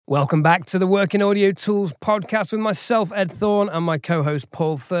Welcome back to the Working Audio Tools podcast with myself, Ed Thorne, and my co-host,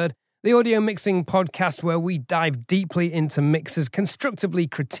 Paul Third, the audio mixing podcast where we dive deeply into mixers, constructively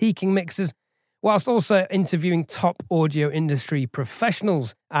critiquing mixers, whilst also interviewing top audio industry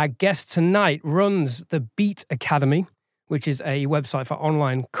professionals. Our guest tonight runs the Beat Academy, which is a website for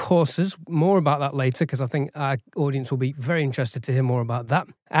online courses. More about that later, because I think our audience will be very interested to hear more about that.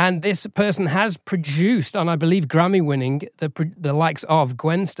 And this person has produced, and I believe Grammy-winning, the likes of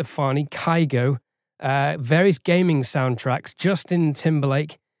Gwen Stefani, Kygo, various gaming soundtracks, Justin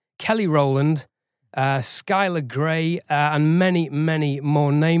Timberlake, Kelly Rowland, Skylar Grey, and many, many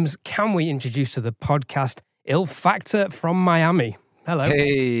more names. Can we introduce to the podcast Il Factor from Miami? Hello.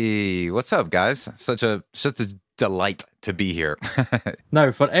 Hey, what's up, guys? Such a delight to be here.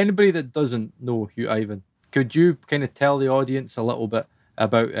 Now, for anybody that doesn't know you, Ivan, could you kind of tell the audience a little bit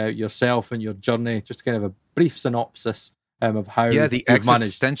about yourself and your journey, just kind of a brief synopsis of how the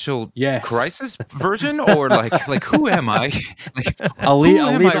existential crisis version, or like who am I? I'll leave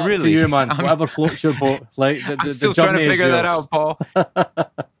it really? To you, man. Whatever floats your boat. Like I'm still trying to figure that out, Paul.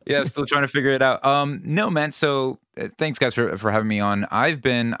 Yeah, still trying to figure it out. No, man. So thanks, guys, for having me on.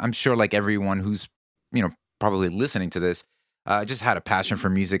 I'm sure, like everyone who's probably listening to this, just had a passion for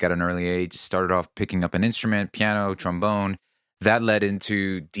music at an early age. Started off picking up an instrument, piano, trombone. That led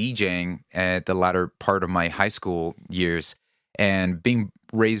into DJing at the latter part of my high school years. And being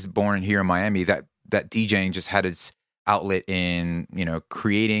born here in Miami, that DJing just had its outlet in,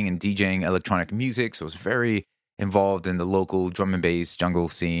 creating and DJing electronic music. So I was very involved in the local drum and bass jungle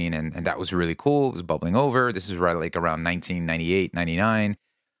scene. And that was really cool. It was bubbling over. This is right like around 1998, 99.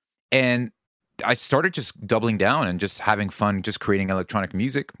 And I started just doubling down and just having fun, just creating electronic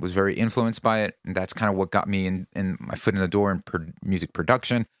music. Was very influenced by it, and that's kind of what got me in my foot in the door in music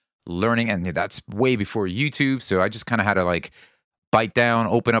production, learning, and that's way before YouTube. So I just kind of had to like bite down,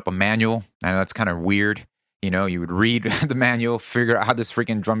 open up a manual. I know that's kind of weird, you would read the manual, figure out how this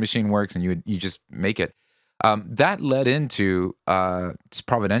freaking drum machine works, and you just make it. That led into just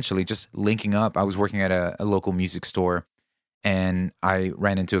providentially just linking up. I was working at a local music store. And I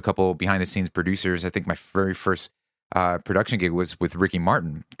ran into a couple behind-the-scenes producers. I think my very first production gig was with Ricky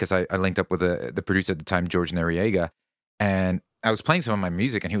Martin, because I linked up with the producer at the time, George Noriega. And I was playing some of my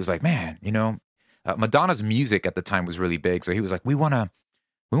music, and he was like, man, Madonna's music at the time was really big. So he was like, we want to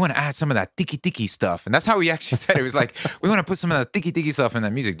add some of that tiki-tiki stuff. And that's how he actually said it. It was like, we want to put some of that tiki-tiki stuff in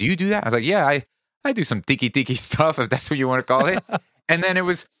that music. Do you do that? I was like, yeah, I do some tiki-tiki stuff, if that's what you want to call it. And then it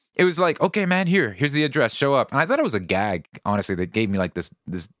was like, okay, man, here's the address, show up. And I thought it was a gag, honestly, that gave me like this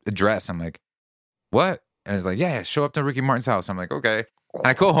address. I'm like, what? And it's like, yeah, show up to Ricky Martin's house. I'm like, okay. And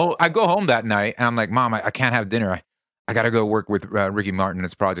I go home that night, and I'm like, Mom, I can't have dinner. I got to go work with Ricky Martin and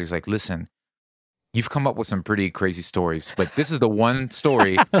his project. He's like, listen, you've come up with some pretty crazy stories, but this is the one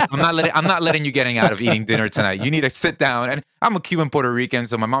story. I'm not letting you getting out of eating dinner tonight. You need to sit down. And I'm a Cuban Puerto Rican,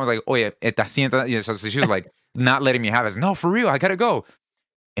 so my mom was like, oye, esta sienta. So she was like, not letting me have it. No, for real, I got to go.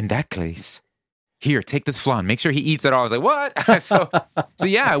 In that case, here, take this flan. Make sure he eats it all. I was like, what? so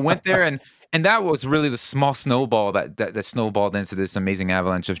yeah, I went there, and that was really the small snowball that snowballed into this amazing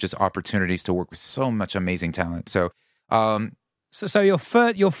avalanche of just opportunities to work with so much amazing talent. So, so your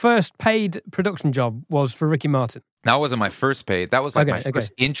first paid production job was for Ricky Martin. That wasn't my first paid. That was like my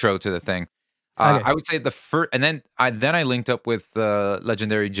first intro to the thing. I would say the first, and then I linked up with the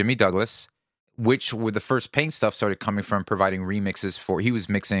legendary Jimmy Douglas, which with the first paint stuff started coming from providing remixes for. He was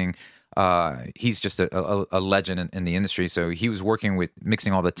mixing. He's just a legend in the industry. So he was working with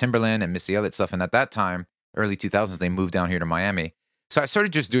mixing all the Timberland and Missy Elliott stuff. And at that time, early 2000s, they moved down here to Miami. So I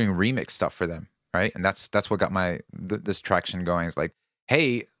started just doing remix stuff for them, right? And that's what got this traction going. It's like,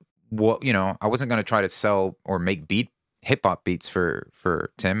 hey, well, I wasn't going to try to sell or make hip hop beats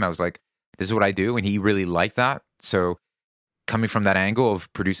for Tim. I was like, this is what I do, and he really liked that. So coming from that angle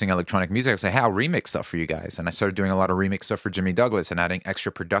of producing electronic music, I say, hey, I'll remix stuff for you guys. And I started doing a lot of remix stuff for Jimmy Douglas and adding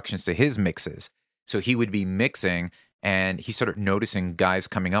extra productions to his mixes. So he would be mixing, and he started noticing guys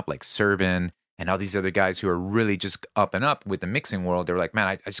coming up like Serban and all these other guys who are really just up and up with the mixing world. They were like, man,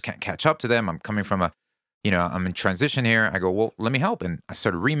 I just can't catch up to them. I'm coming from I'm in transition here. I go, well, let me help. And I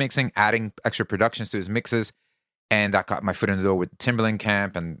started remixing, adding extra productions to his mixes. And that got my foot in the door with the Timberland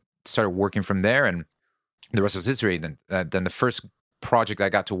camp and started working from there. And the rest was history. Then the first project I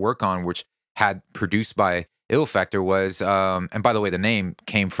got to work on, which had produced by Il Factor, was, and by the way, the name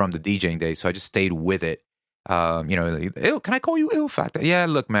came from the DJing days, so I just stayed with it. Can I call you Il Factor? Yeah,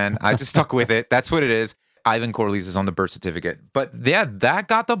 look, man, I just stuck with it. That's what it is. Ivan Corlease is on the birth certificate. But yeah, that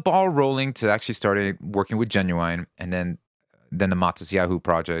got the ball rolling to actually started working with Genuine, and then the Matas Yahoo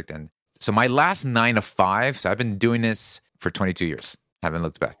project. And so my last 9 to 5, so I've been doing this for 22 years. Haven't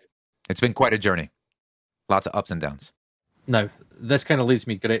looked back. It's been quite a journey. Lots of ups and downs. Now, this kind of leads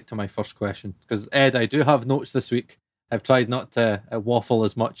me great to my first question, because Ed, I do have notes this week. I've tried not to waffle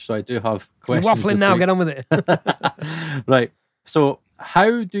as much, so I do have questions. You're waffling now, week. get on with it. Right. So,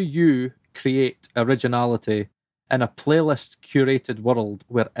 how do you create originality in a playlist curated world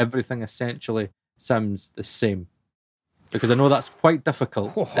where everything essentially sounds the same? Because I know that's quite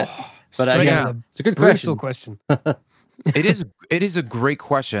difficult. But again, it's a good question. It is a great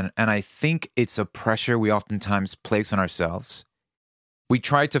question, and I think it's a pressure we oftentimes place on ourselves. We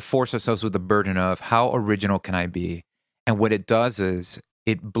try to force ourselves with the burden of how original can I be? And what it does is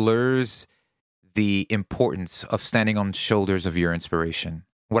it blurs the importance of standing on the shoulders of your inspiration.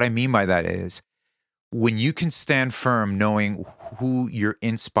 What I mean by that is when you can stand firm knowing who you're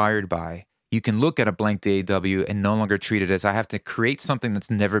inspired by, you can look at a blank DAW and no longer treat it as I have to create something that's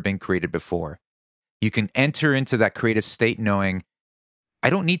never been created before. You can enter into that creative state knowing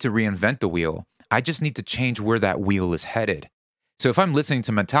I don't need to reinvent the wheel. I just need to change where that wheel is headed. So if I'm listening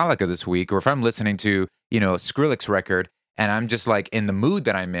to Metallica this week, or if I'm listening to, a Skrillex record, and I'm just like in the mood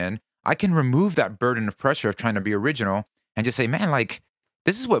that I'm in, I can remove that burden of pressure of trying to be original and just say, man, like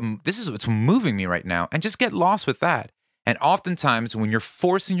this is what's moving me right now, and just get lost with that. And oftentimes when you're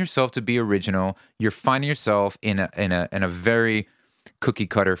forcing yourself to be original, you're finding yourself in a very cookie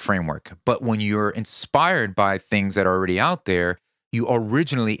cutter framework. But when you're inspired by things that are already out there, you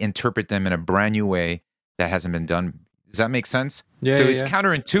originally interpret them in a brand new way that hasn't been done. Does that make sense? Yeah. So it's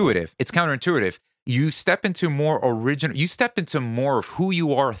counterintuitive. It's counterintuitive. You step into more original, you step into more of who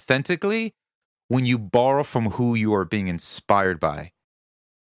you are authentically when you borrow from who you are being inspired by.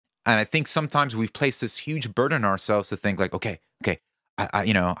 And I think sometimes we've placed this huge burden on ourselves to think like, okay,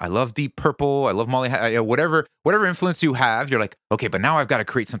 I love Deep Purple, I love Molly, whatever influence you have, you're like, okay, but now I've got to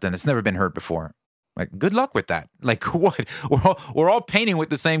create something that's never been heard before. Like, good luck with that. Like, what? We're all painting with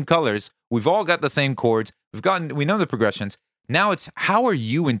the same colors. We've all got the same chords. We know the progressions. Now it's how are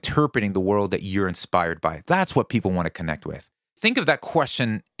you interpreting the world that you're inspired by? That's what people want to connect with. Think of that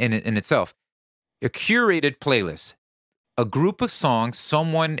question in itself. A curated playlist, a group of songs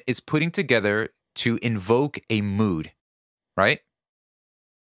someone is putting together to invoke a mood, right?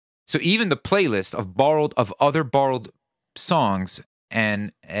 So even the playlist of other borrowed songs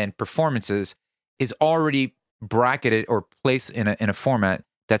and performances is already bracketed or placed in a format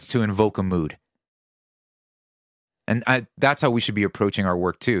that's to invoke a mood. And that's how we should be approaching our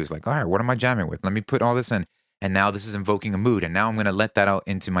work too. It's like, all right, what am I jamming with? Let me put all this in. And now this is invoking a mood. And now I'm going to let that out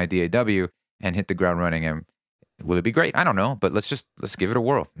into my DAW and hit the ground running. And will it be great? I don't know. But let's give it a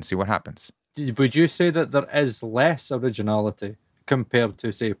whirl and see what happens. Would you say that there is less originality compared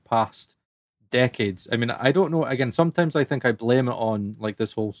to, say, past decades? I mean, I don't know. Again, sometimes I think I blame it on like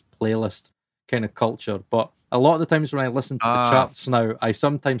this whole playlist kind of culture. But a lot of the times when I listen to the charts now, I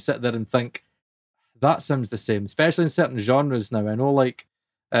sometimes sit there and think, that sounds the same, especially in certain genres now. I know like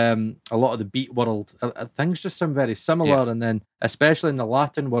a lot of the beat world, things just sound very similar. Yeah. And then especially in the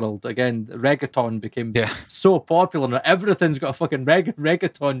Latin world, again, reggaeton became so popular. Now everything's got a fucking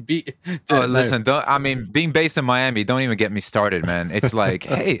reggaeton beat. Listen, being based in Miami, don't even get me started, man. It's like,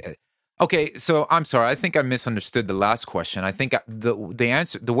 hey, okay, so I'm sorry. I think I misunderstood the last question. I think the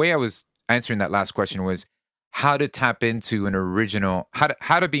way I was answering that last question was how to tap into an original,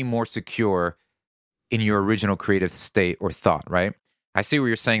 how to be more secure in your original creative state or thought, right? I see what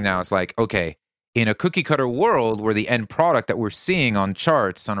you're saying now. It's like, okay, in a cookie cutter world where the end product that we're seeing on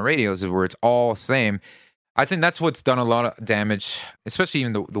charts, on radios, where it's all same, I think that's what's done a lot of damage, especially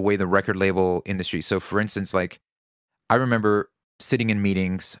even the way the record label industry. So for instance, like I remember sitting in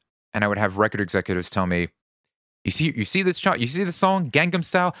meetings and I would have record executives tell me, you see this chart, you see the song, Gangnam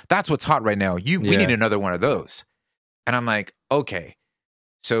Style? That's what's hot right now. We need another one of those. And I'm like, okay,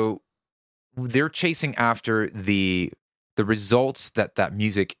 so they're chasing after the results that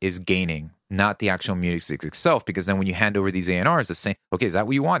music is gaining, not the actual music itself. Because then when you hand over these A&Rs, the same, okay, is that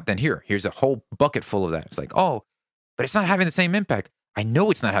what you want? Then here's a whole bucket full of that. It's like, oh, but it's not having the same impact. I know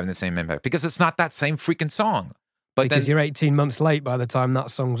it's not having the same impact because it's not that same freaking song. But because you're 18 months late by the time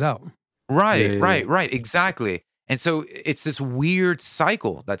that song's out. Right, exactly. And so it's this weird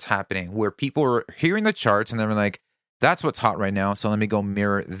cycle that's happening where people are hearing the charts and they're like, that's what's hot right now, so let me go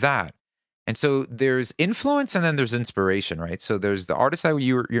mirror that. And so there's influence and then there's inspiration, right? So there's the artists that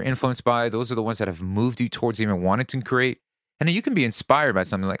you're influenced by. Those are the ones that have moved you towards even wanting to create. And then you can be inspired by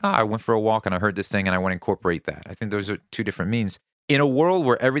something like, I went for a walk and I heard this thing and I want to incorporate that. I think those are two different means. In a world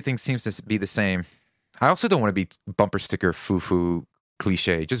where everything seems to be the same, I also don't want to be bumper sticker, foo-foo,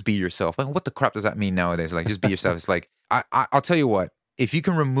 cliche. Just be yourself. Like, what the crap does that mean nowadays? Like, just be yourself. It's like, I'll tell you what, if you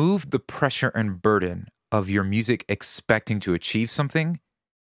can remove the pressure and burden of your music expecting to achieve something,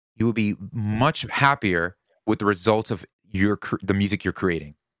 you will be much happier with the results of the music you're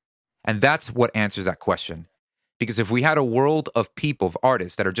creating. And that's what answers that question. Because if we had a world of people, of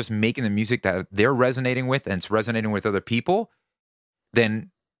artists that are just making the music that they're resonating with and it's resonating with other people,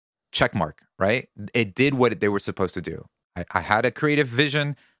 then check mark, right? It did what they were supposed to do. I had a creative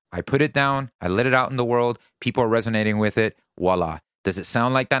vision. I put it down. I let it out in the world. People are resonating with it. Voila. Does it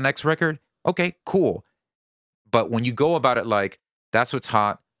sound like that next record? Okay, cool. But when you go about it like, that's what's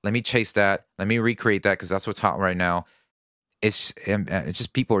hot, let me chase that, let me recreate that because that's what's hot right now, it's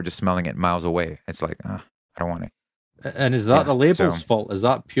just people are just smelling it miles away. It's like, I don't want it. And is that the label's fault? Is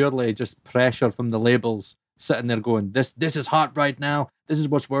that purely just pressure from the labels sitting there going, this is hot right now, this is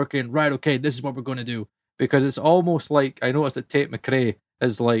what's working, right, okay, this is what we're going to do? Because it's almost like, I noticed that Tate McRae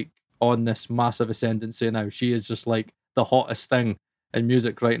is like on this massive ascendancy now. She is just like the hottest thing in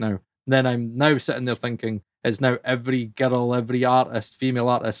music right now. And then I'm now sitting there thinking, is now every girl, every artist, female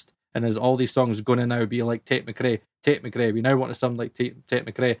artist, and is all these songs going to now be like Tate McRae? Tate McRae, we now want to sound like Tate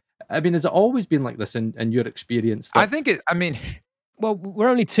McRae. I mean, has it always been like this in your experience? I think well, we're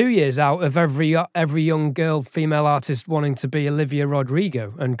only 2 years out of every young girl, female artist wanting to be Olivia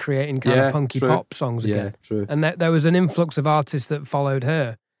Rodrigo and creating kind of punky pop songs again. Yeah, true. And there was an influx of artists that followed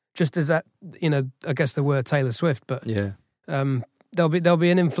her, just as that, I guess the word Taylor Swift, but yeah. There'll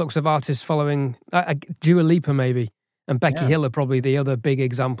be an influx of artists following Dua Lipa maybe, and Becky Hill are probably the other big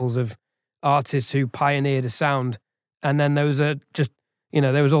examples of artists who pioneered a sound. And then those are just,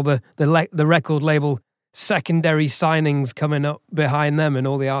 there was all the record label secondary signings coming up behind them, and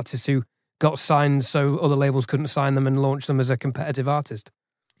all the artists who got signed so other labels couldn't sign them and launch them as a competitive artist,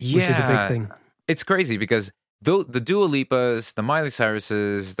 which is a big thing. It's crazy because the Dua Lipas, the Miley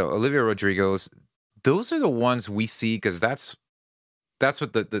Cyruses, the Olivia Rodrigos, those are the ones we see because that's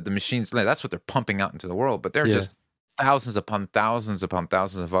what the machines, that's what they're pumping out into the world. But there are just thousands upon thousands upon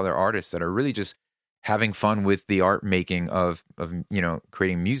thousands of other artists that are really just having fun with the art making of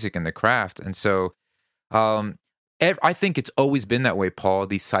creating music and the craft. And so I think it's always been that way, Paul,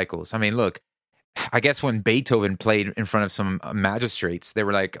 these cycles. I mean, look, I guess when Beethoven played in front of some magistrates, they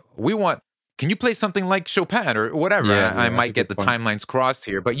were like, can you play something like Chopin or whatever? I might get the timelines crossed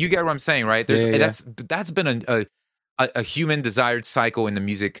here, but you get what I'm saying, right? That's been a human desired cycle in the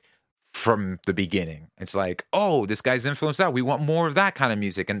music from the beginning. It's like, oh, this guy's influenced that. We want more of that kind of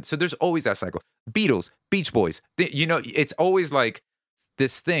music. And so there's always that cycle. Beatles, Beach Boys, it's always like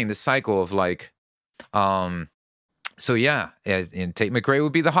this cycle of like, and Tate McRae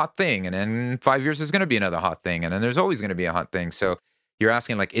would be the hot thing. And then 5 years there's going to be another hot thing. And then there's always going to be a hot thing. So you're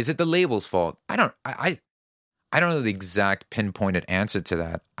asking like, is it the label's fault? I don't know the exact pinpointed answer to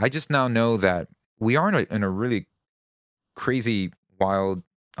that. I just now know that we are in a really crazy, wild,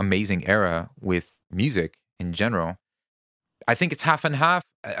 amazing era with music in general. I think it's half and half.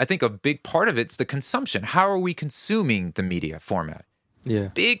 I think a big part of it's the consumption. How are we consuming the media format? Yeah.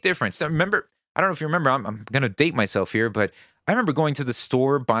 Big difference. I don't know if you remember, I'm going to date myself here, but I remember going to the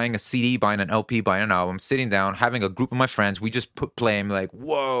store, buying a CD, buying an LP, buying an album, sitting down, having a group of my friends. We just put play and like,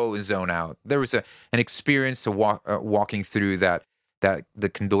 whoa, zone out. There was an experience to walking through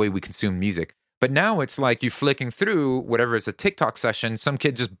the way we consume music. But now it's like you're flicking through whatever is a TikTok session. Some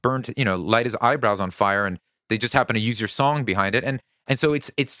kid just light his eyebrows on fire, and they just happen to use your song behind it. And so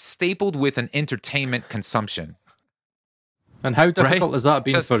it's stapled with an entertainment consumption. And how difficult has that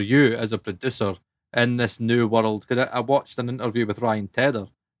been for you as a producer in this new world? Because I watched an interview with Ryan Tedder,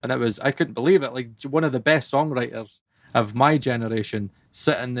 and I couldn't believe it. Like one of the best songwriters of my generation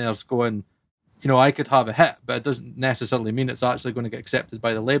sitting there going, I could have a hit, but it doesn't necessarily mean it's actually going to get accepted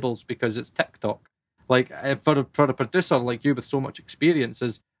by the labels because it's TikTok. Like for a producer like you with so much experience,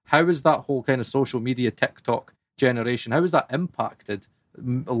 how is that whole kind of social media TikTok generation, how has that impacted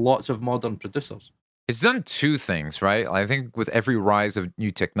lots of modern producers? It's done two things, right? I think with every rise of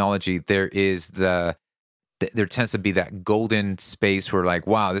new technology, there tends to be that golden space where like,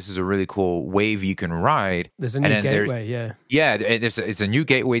 wow, this is a really cool wave you can ride. There's a new gateway, yeah. Yeah, it's a new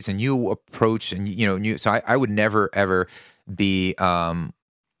gateway, it's a new approach, and new. So I would never ever be, I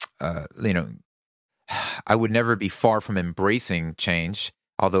would never be far from embracing change.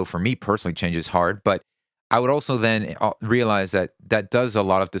 Although for me personally, change is hard. But I would also then realize that does a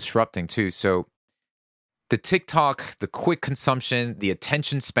lot of disrupting too. So the TikTok, the quick consumption, the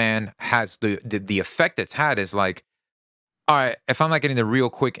attention span has the effect it's had is like, all right, if I'm not getting the real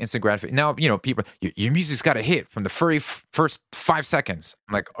quick instant gratification, now, people, your music's got to hit from the first 5 seconds.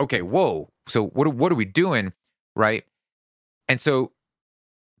 I'm like, okay, whoa. So what are we doing? Right. And so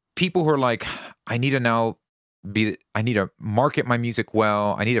people who are like, I need to market my music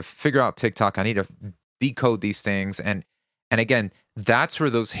well. I need to figure out TikTok. I need to decode these things. And again, that's where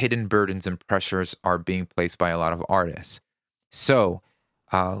those hidden burdens and pressures are being placed by a lot of artists. So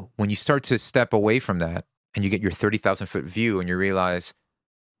when you start to step away from that and you get your 30,000 foot view and you realize,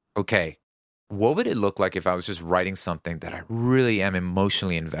 okay, what would it look like if I was just writing something that I really am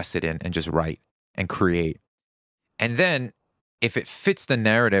emotionally invested in and just write and create? And then if it fits the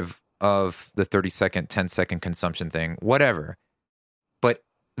narrative of the 30-second, 10-second consumption thing, whatever, but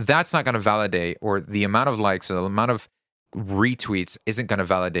that's not going to validate, or the amount of likes or the amount of retweets isn't going to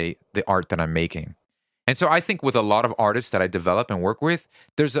validate the art that I'm making. And so I think with a lot of artists that I develop and work with,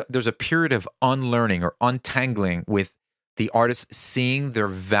 there's a period of unlearning or untangling with the artists seeing their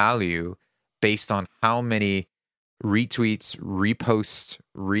value based on how many retweets, reposts,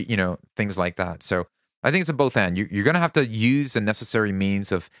 things like that. So I think it's a both end. You're going to have to use the necessary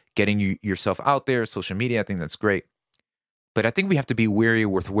means of getting yourself out there, social media. I think that's great. But I think we have to be wary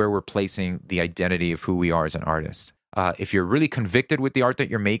with where we're placing the identity of who we are as an artist. If you're really convicted with the art that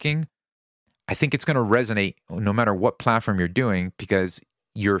you're making, I think it's going to resonate no matter what platform you're doing, because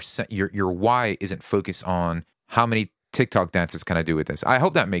your why isn't focused on how many TikTok dances can I do with this. I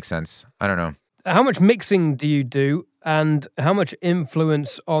hope that makes sense. I don't know. How much mixing do you do, and how much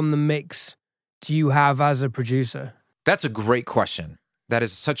influence on the mix do you have as a producer? That's a great question. That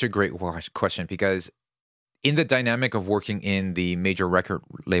is such a great question, because in the dynamic of working in the major record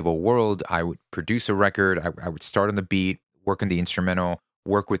label world, I would produce a record, I would start on the beat, work on the instrumental,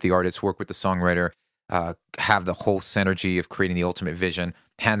 work with the artist, work with the songwriter, have the whole synergy of creating the ultimate vision,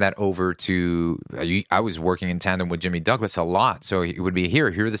 hand that over to, I was working in tandem with Jimmy Douglas a lot. So it would be here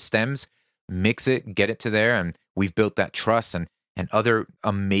are the stems, mix it, get it to there. And we've built that trust and other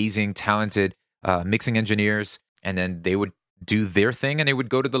amazing, talented mixing engineers. And then they would do their thing and they would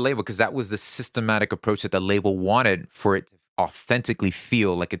go to the label, because that was the systematic approach that the label wanted for it to authentically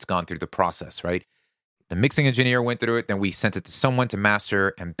feel like it's gone through the process, right? The mixing engineer went through it, then we sent it to someone to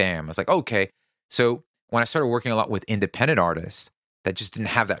master, and bam. I was like, okay. So when I started working a lot with independent artists that just didn't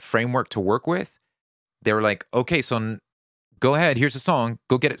have that framework to work with, they were like, okay, so go ahead, here's a song,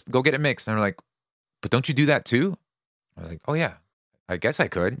 go get it mixed. And they're like, but don't you do that too? I was like, oh yeah, I guess I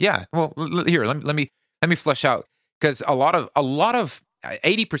could. Yeah. Well, here, let me flesh out. Because a lot of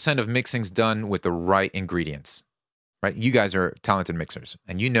 80% of mixing's done with the right ingredients, right? You guys are talented mixers,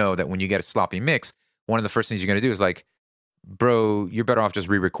 and you know that when you get a sloppy mix, one of the first things you're going to do is like, bro, you're better off just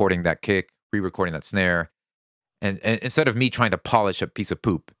re-recording that kick, re-recording that snare, and instead of me trying to polish a piece of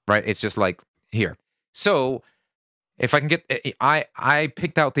poop, right? It's just like, here. So if I can get, I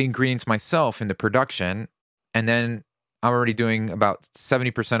picked out the ingredients myself in the production, and then I'm already doing about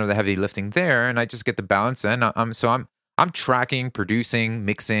 70% of the heavy lifting there, and I just get the balance in. I'm tracking, producing,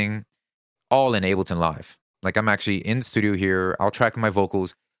 mixing, all in Ableton Live. Like, I'm actually in the studio here. I'll track my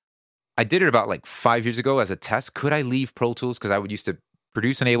vocals. I did it about like 5 years ago as a test. Could I leave Pro Tools? Because I would used to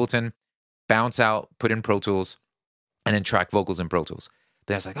produce in Ableton, bounce out, put in Pro Tools, and then track vocals in Pro Tools.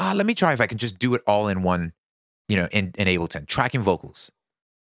 But I was like, let me try if I can just do it all in one, in Ableton, tracking vocals.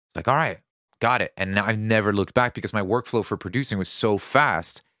 It's like, all right. Got it. And now I've never looked back, because my workflow for producing was so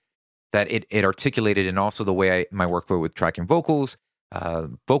fast that it articulated in also the way my workflow with tracking vocals,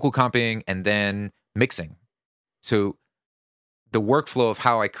 vocal comping, and then mixing. So the workflow of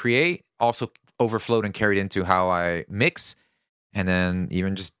how I create also overflowed and carried into how I mix, and then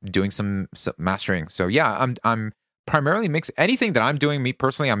even just doing some mastering. So yeah, I'm primarily mixing. Anything that I'm doing, me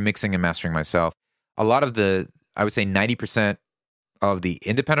personally, I'm mixing and mastering myself. A lot of I would say 90% of the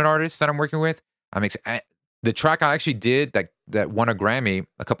independent artists that I'm working with, the track I actually did that won a Grammy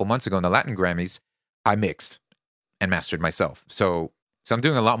a couple months ago in the Latin Grammys, I mixed and mastered myself. So I'm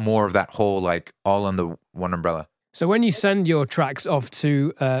doing a lot more of that whole, like, all under one umbrella. So when you send your tracks off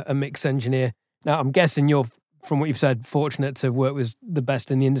to a mix engineer, now I'm guessing you're, from what you've said, fortunate to work with the best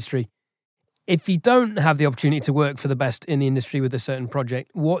in the industry. If you don't have the opportunity to work for the best in the industry with a certain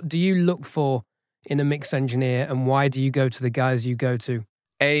project, what do you look for in a mix engineer, and why do you go to the guys you go to?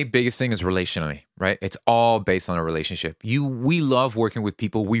 Biggest thing is relationally, right? It's all based on a relationship. We love working with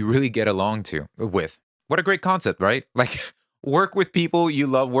people we really get along with. What a great concept, right? Like, work with people you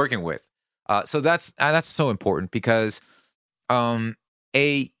love working with. So that's so important, because there's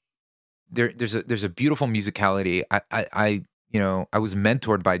a beautiful musicality. I was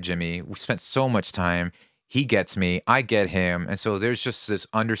mentored by Jimmy. We spent so much time. He gets me, I get him, and so there's just this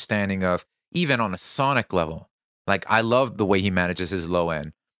understanding of, even on a sonic level, like, I love the way he manages his low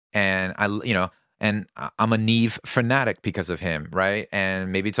end, and I'm a Neve fanatic because of him, right?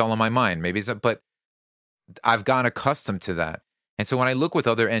 And maybe it's all in my mind, but I've gotten accustomed to that. And so when I look with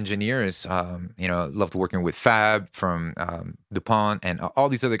other engineers, loved working with Fab from DuPont and all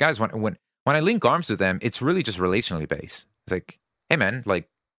these other guys. When when I link arms with them, it's really just relationally based. It's like, hey man, like,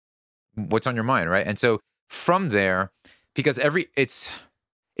 what's on your mind, right? And so from there, because it's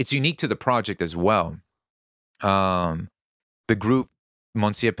unique to the project as well. The group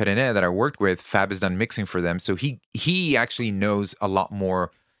Monsieur Perenet that I worked with, Fab has done mixing for them, so he actually knows a lot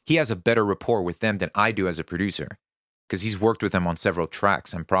more. He has a better rapport with them than I do as a producer, because he's worked with them on several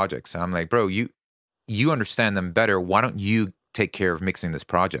tracks and projects. So I'm like, bro, you understand them better. Why don't you take care of mixing this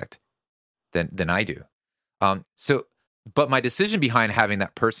project than I do? But my decision behind having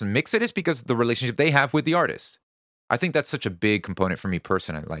that person mix it is because the relationship they have with the artist. I think that's such a big component for me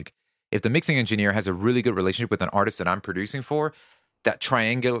personally. Like, if the mixing engineer has a really good relationship with an artist that I'm producing for, that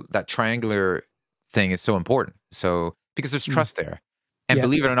triangular thing is so important. So, because there's trust there. And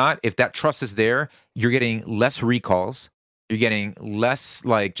believe it or not, if that trust is there, you're getting less recalls, you're getting less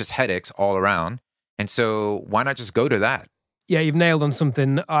like just headaches all around. And so why not just go to that? Yeah, you've nailed on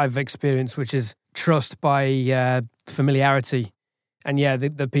something I've experienced, which is trust by familiarity. And yeah,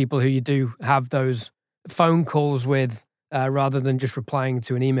 the people who you do have those phone calls with, rather than just replying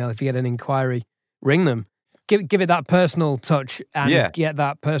to an email. If you get an inquiry, ring them. Give it that personal touch and get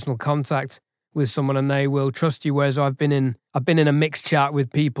that personal contact with someone, and they will trust you. Whereas I've been in a mixed chat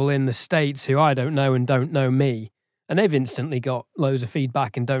with people in the States who I don't know and don't know me, and they've instantly got loads of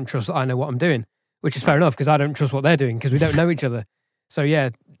feedback and don't trust that I know what I'm doing, which is fair enough because I don't trust what they're doing because we don't know each other. So yeah,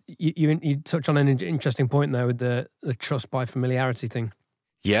 you touch on an interesting point there with the trust by familiarity thing.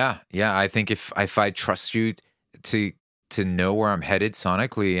 Yeah. I think if I trust you to know where I'm headed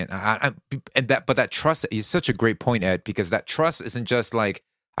sonically, but that trust is such a great point, Ed, because that trust isn't just like,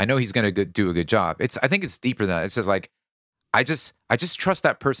 I know he's going to do a good job. I think it's deeper than that. It's just like, I just trust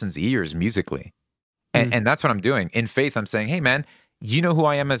that person's ears musically, and that's what I'm doing in faith. I'm saying, hey man, you know who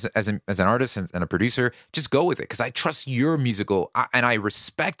I am as an artist and a producer. Just go with it because I trust your musical and I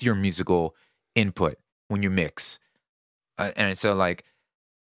respect your musical input when you mix. And so like,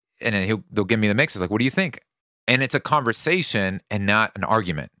 and then they'll give me the mixes. Like, what do you think? And it's a conversation and not an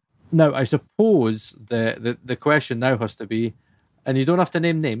argument. Now, I suppose the question now has to be, and you don't have to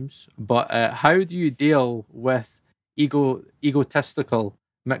name names, but how do you deal with egotistical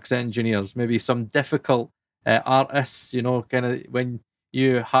mix engineers? Maybe some difficult artists, kind of when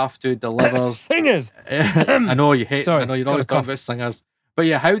you have to deliver singers. I know you hate. Sorry, I know you're always talking about singers, but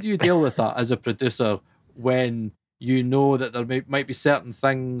yeah, how do you deal with that as a producer when you know that there might be certain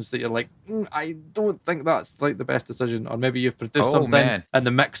things that you're like, I don't think that's like the best decision, or maybe you've produced something and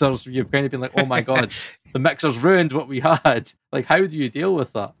the mixers, you've kind of been like, oh my god, the mixers ruined what we had. Like, how do you deal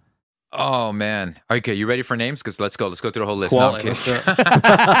with that? Oh man. Okay, you ready for names? Because let's go through the whole list. Quality, no,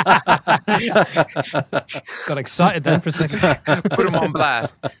 Got excited then for a second. Put them on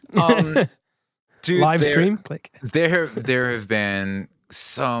blast. Dude, live stream, click. There have been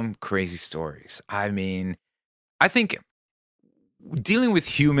some crazy stories. I mean, I think dealing with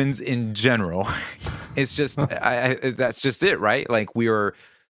humans in general is just that's just it, right? Like we're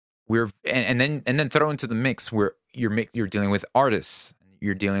and then throw into the mix where you're dealing with artists,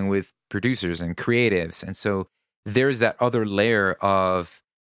 you're dealing with producers and creatives, and so there's that other layer of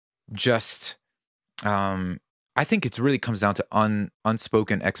just I think it really comes down to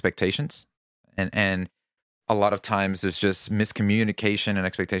unspoken expectations, and a lot of times there's just miscommunication and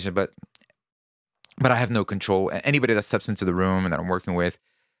expectation, but I have no control. Anybody that steps into the room and that I'm working with,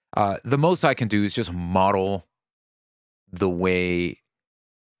 the most I can do is just model the way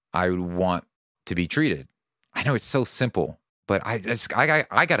I would want to be treated. I know it's so simple, but I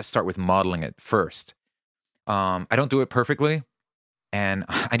got to start with modeling it first. I don't do it perfectly, and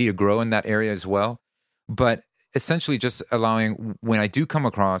I need to grow in that area as well. But essentially just allowing, when I do come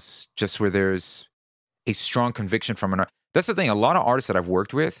across just where there's a strong conviction from an artist. That's the thing. A lot of artists that I've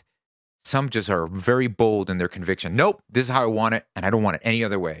worked with, some just are very bold in their conviction. Nope, this is how I want it, and I don't want it any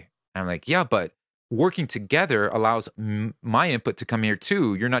other way. And I'm like, yeah, but working together allows my input to come here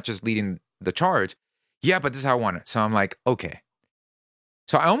too. You're not just leading the charge. Yeah, but this is how I want it. So I'm like, okay.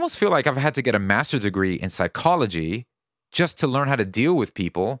 So I almost feel like I've had to get a master's degree in psychology just to learn how to deal with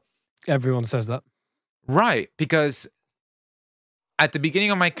people. Everyone says that. Right, because at the beginning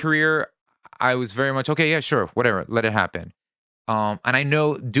of my career, I was very much, okay, yeah, sure, whatever, let it happen. And I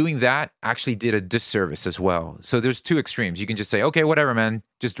know doing that actually did a disservice as well. So there's two extremes. You can just say, okay, whatever, man,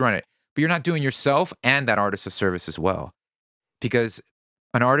 just run it. But you're not doing yourself and that artist a service as well. Because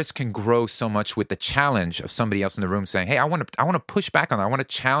an artist can grow so much with the challenge of somebody else in the room saying, hey, I want to push back on that. I want to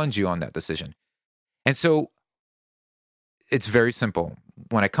challenge you on that decision. And so it's very simple.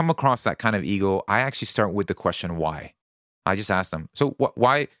 When I come across that kind of ego, I actually start with the question, why? I just ask them, so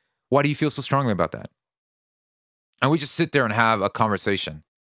why do you feel so strongly about that? And we just sit there and have a conversation.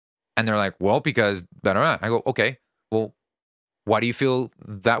 And they're like, well, because better. I go, okay, well, why do you feel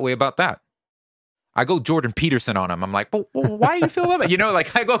that way about that? I go Jordan Peterson on him. I'm like, well, why do you feel that way? You know,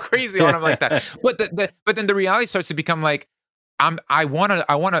 like I go crazy on him like that. But but then the reality starts to become like, I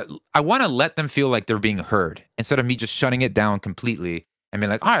wanna let them feel like they're being heard instead of me just shutting it down completely and being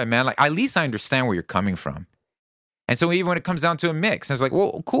like, all right, man, like at least I understand where you're coming from. And so even when it comes down to a mix, I was like,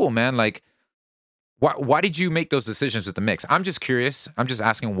 well, cool, man. Like, why did you make those decisions with the mix? I'm just curious. I'm just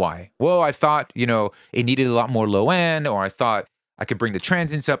asking why. Well, I thought, it needed a lot more low end, or I thought I could bring the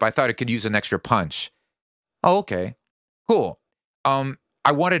transients up. I thought it could use an extra punch. Oh, okay, cool.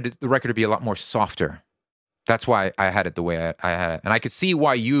 I wanted the record to be a lot more softer. That's why I had it the way I had it. And I could see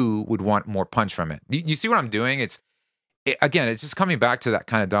why you would want more punch from it. You see what I'm doing? Again, it's just coming back to that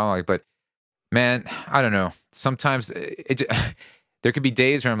kind of dialogue. But man, I don't know. Sometimes there could be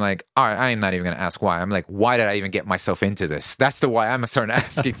days where I'm like, all right, I am not even going to ask why. I'm like, why did I even get myself into this? That's the why I'm starting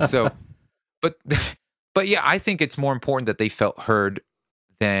asking. So, but yeah, I think it's more important that they felt heard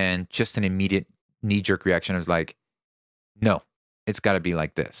than just an immediate knee-jerk reaction. I was like, no, it's got to be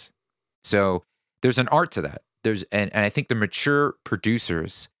like this. So there's an art to that. And I think the mature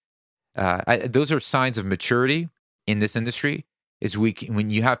producers, those are signs of maturity in this industry. Is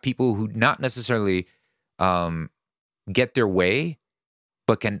when you have people who not necessarily get their way,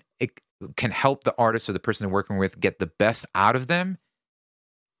 but can help the artist or the person they're working with get the best out of them,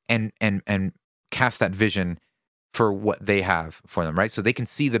 and cast that vision for what they have for them, right? So they can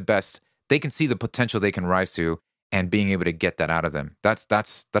see the best, they can see the potential they can rise to, and being able to get that out of them.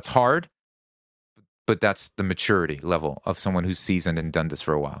 That's hard, but that's the maturity level of someone who's seasoned and done this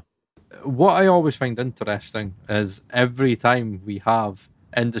for a while. What I always find interesting is every time we have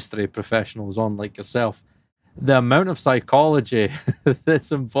industry professionals on like yourself, the amount of psychology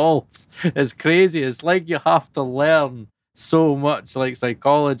that's involved is crazy. It's like you have to learn so much, like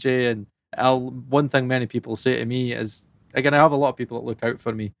psychology. And one thing many people say to me is, again, I have a lot of people that look out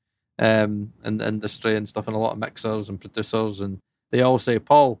for me in the industry and stuff, and a lot of mixers and producers, and they all say,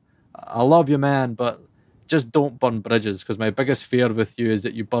 Paul, I love you, man, but just don't burn bridges, because my biggest fear with you is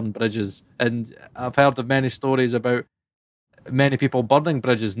that you burn bridges. And I've heard of many stories about many people burning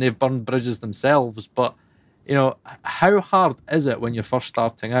bridges, and they've burned bridges themselves. But how hard is it when you're first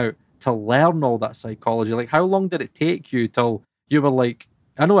starting out to learn all that psychology? Like, how long did it take you till you were like,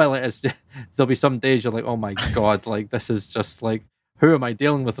 I know there'll be some days you're like, oh my God, like this is just like, who am I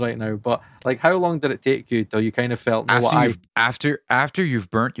dealing with right now? But like, how long did it take you till you kind of felt, after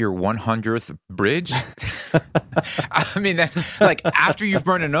you've burnt your 100th bridge? I mean, that's like after you've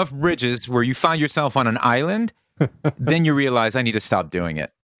burned enough bridges where you find yourself on an island, then you realize I need to stop doing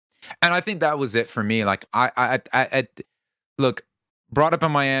it. And I think that was it for me. Like I look, brought up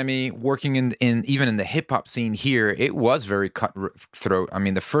in Miami, working in even in the hip hop scene here, it was very cutthroat. I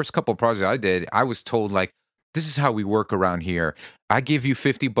mean, the first couple of projects I did, I was told like, this is how we work around here. I give you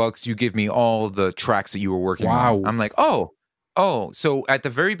 $50, you give me all the tracks that you were working on. I'm like, oh. So at the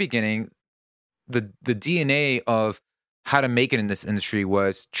very beginning, the DNA of how to make it in this industry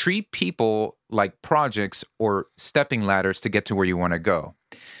was treat people like projects or stepping ladders to get to where you want to go.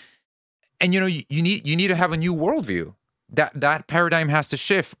 And you need to have a new worldview. That paradigm has to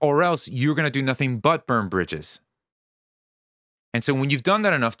shift, or else you're going to do nothing but burn bridges. And so when you've done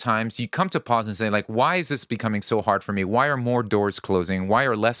that enough times, you come to pause and say, like, why is this becoming so hard for me? Why are more doors closing? Why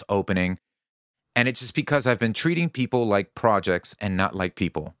are less opening? And it's just because I've been treating people like projects and not like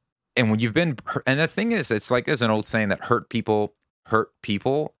people. And when you've been, and the thing is, it's like there's an old saying that hurt people hurt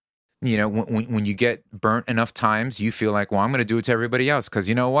people. When you get burnt enough times, you feel like, well, I'm going to do it to everybody else because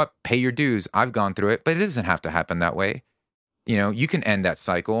you know what? Pay your dues. I've gone through it, but it doesn't have to happen that way. You can end that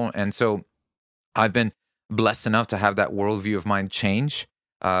cycle. And so I've been blessed enough to have that worldview of mine change,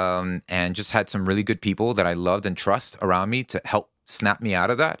 and just had some really good people that I loved and trust around me to help snap me out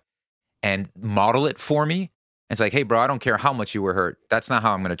of that and model it for me. It's like, hey, bro, I don't care how much you were hurt. That's not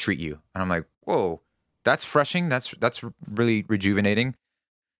how I'm going to treat you. And I'm like, whoa, that's refreshing. That's really rejuvenating.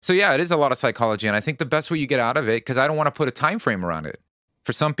 So yeah, it is a lot of psychology. And I think the best way you get out of it, because I don't want to put a time frame around it.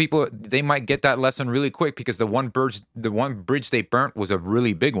 For some people, they might get that lesson really quick because the one bridge they burnt was a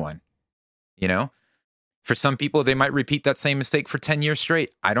really big one, For some people, they might repeat that same mistake for 10 years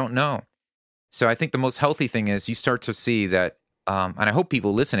straight. I don't know. So I think the most healthy thing is you start to see that, and I hope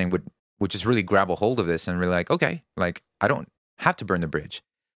people listening would just really grab a hold of this and really like, okay, like I don't have to burn the bridge.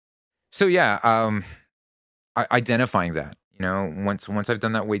 So yeah, identifying that, once I've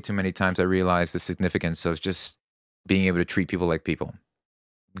done that way too many times, I realize the significance of just being able to treat people like people,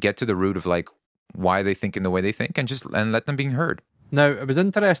 get to the root of like why they think in the way they think, and let them being heard. Now, it was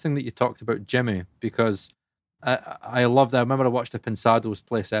interesting that you talked about Jimmy, because I love that. I remember I watched the Pensado's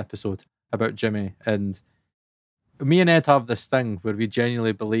Place episode about Jimmy, and me and Ed have this thing where we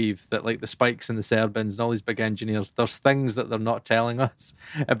genuinely believe that, like, the Spikes and the Serbins and all these big engineers, there's things that they're not telling us.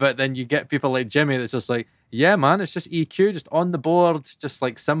 But then you get people like Jimmy that's just like, yeah, man, it's just EQ, just on the board, just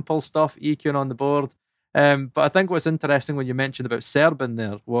like simple stuff, EQing on the board. But I think what's interesting when you mentioned about Serbin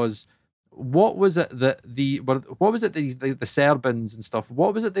there was, what was it that the Serbins and stuff,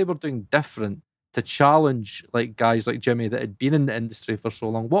 what was it they were doing different to challenge like guys like Jimmy that had been in the industry for so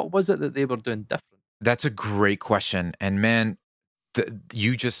long? What was it that they were doing different? That's a great question. And man,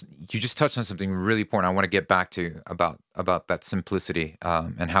 you just touched on something really important I want to get back to about that simplicity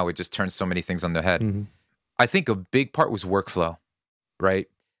and how it just turns so many things on the head. Mm-hmm. I think a big part was workflow, right?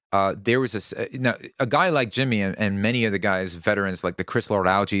 There was a guy like Jimmy and many of the guys, veterans like the Chris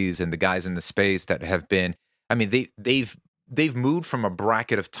Lord-Alges and the guys in the space that have been, I mean, they've moved from a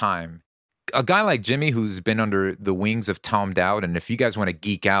bracket of time. A guy like Jimmy, who's been under the wings of Tom Dowd, and if you guys want to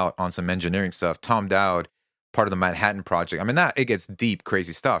geek out on some engineering stuff, Tom Dowd, part of the Manhattan Project. I mean, that it gets deep,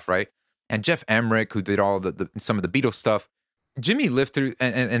 crazy stuff, right? And Jeff Emmerich, who did all some of the Beatles stuff. Jimmy lived through,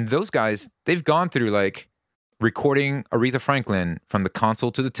 and those guys, they've gone through like recording Aretha Franklin from the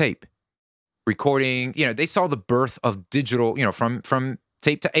console to the tape, recording. They saw the birth of digital. From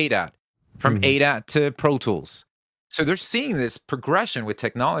tape to ADAT, from ADAT to Pro Tools. So they're seeing this progression with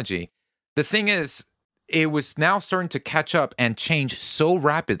technology. The thing is, it was now starting to catch up and change so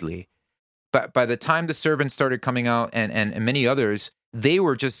rapidly. But by the time the Serbins started coming out and many others, they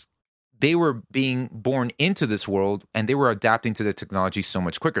were being born into this world and they were adapting to the technology so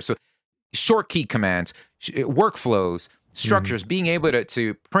much quicker. So short key commands, workflows, structures, being able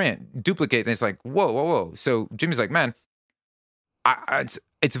to print, duplicate, and it's like, whoa. So Jimmy's like, man,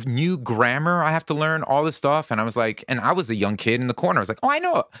 it's new grammar I have to learn, all this stuff. And I was like, and I was a young kid in the corner. I was like, oh, I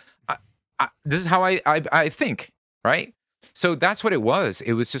know. This is how I think, right? So that's what it was.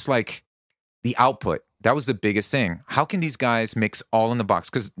 It was just like the output. That was the biggest thing. How can these guys mix all in the box?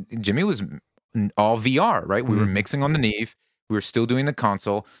 Because Jimmy was all VR, right? We were mixing on the Neve. We were still doing the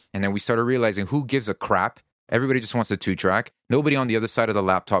console. And then we started realizing who gives a crap. Everybody just wants a 2-track. Nobody on the other side of the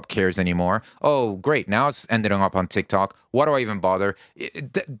laptop cares anymore. Oh, great. Now it's ending up on TikTok. Why do I even bother?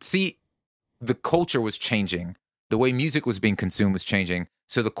 See, the culture was changing. The way music was being consumed was changing.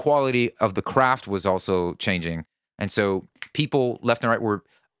 So the quality of the craft was also changing. And so people left and right were,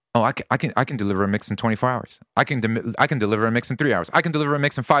 I can deliver a mix in 24 hours. I can deliver a mix in 3 hours. I can deliver a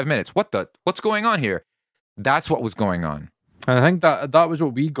mix in 5 minutes. What's going on here? That's what was going on. And I think that was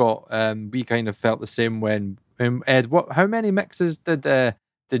what we got. We kind of felt the same when Ed. How many mixes did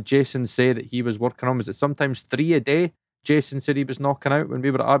Jason say that he was working on? Was it sometimes 3 a day? Jason said he was knocking out when we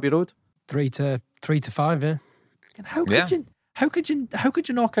were at Abbey Road. 3 to 5, yeah. How could you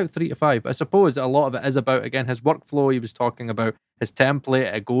knock out 3 to 5? I suppose a lot of it is about, again, his workflow. He was talking about his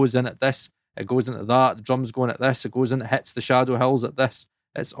template. It goes in at this, it goes into that. The drums going at this, it goes in, it hits the Shadow Hills at this.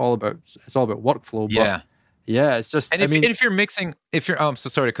 It's all about workflow. But yeah, it's just. And if you're mixing, so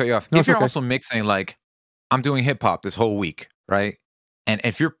sorry to cut you off. No, if you're also mixing, like, I'm doing hip hop this whole week, right? And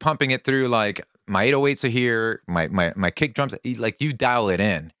if you're pumping it through, like, my 808s are here, my kick drums, like, you dial it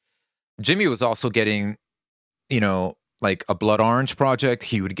in. Jimmy was also getting, like a Blood Orange project.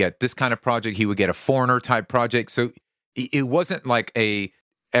 He would get this kind of project. He would get a Foreigner type project. So it wasn't like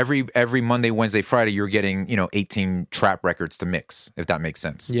every Monday, Wednesday, Friday, you're getting, 18 trap records to mix, if that makes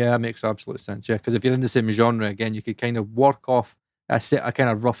sense. Yeah, it makes absolute sense. Yeah, because if you're in the same genre, again, you could kind of work off a kind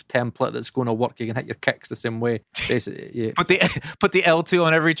of rough template that's going to work. You can hit your kicks the same way. Basically, yeah. Put the L2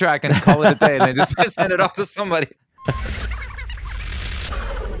 on every track and call it a day, and then just send it off to somebody.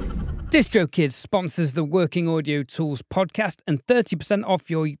 DistroKid sponsors the Working Audio Tools podcast, and 30% off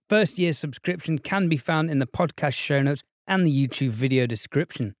your first year subscription can be found in the podcast show notes and the YouTube video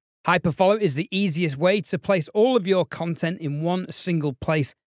description. Hyperfollow is the easiest way to place all of your content in one single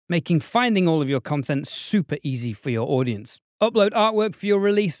place, making finding all of your content super easy for your audience. Upload artwork for your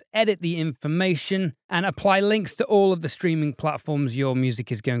release, edit the information, and apply links to all of the streaming platforms your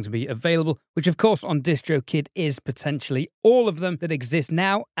music is going to be available, which of course on DistroKid is potentially all of them that exist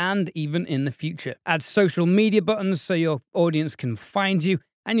now and even in the future. Add social media buttons so your audience can find you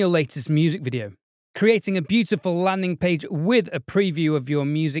and your latest music video. Creating a beautiful landing page with a preview of your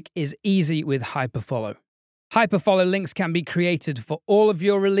music is easy with Hyperfollow. Hyperfollow links can be created for all of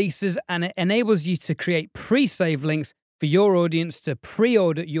your releases, and it enables you to create pre-save links for your audience to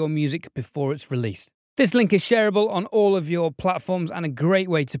pre-order your music before it's released. This link is shareable on all of your platforms and a great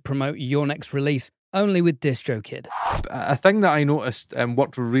way to promote your next release, only with DistroKid. A thing that I noticed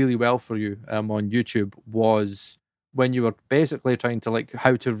worked really well for you on YouTube was when you were basically trying to, like,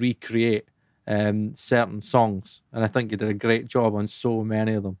 how to recreate certain songs. And I think you did a great job on so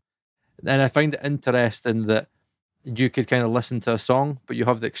many of them. And I find it interesting that you could kind of listen to a song, but you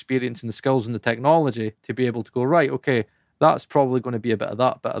have the experience and the skills and the technology to be able to go, right, okay, that's probably going to be a bit of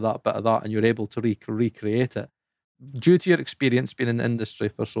that, bit of that, bit of that, and you're able to recreate it. Due to your experience being in the industry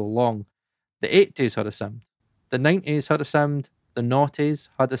for so long, the 80s had a sound, the 90s had a sound, the noughties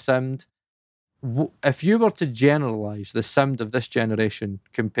had a sound. If you were to generalise the sound of this generation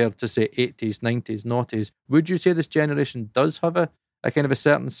compared to, say, 80s, 90s, noughties, would you say this generation does have a kind of a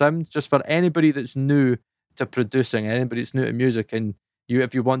certain sound? Just for anybody that's new to producing, anybody that's new to music, and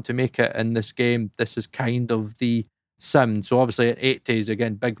if you want to make it in this game, this is kind of the sound. So obviously at 80s,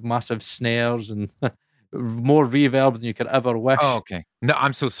 again, big massive snares and more reverb than you could ever wish. Oh, okay. No,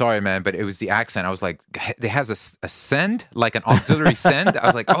 I'm so sorry, man, but it was the accent. I was like, it has a send, like an auxiliary send. I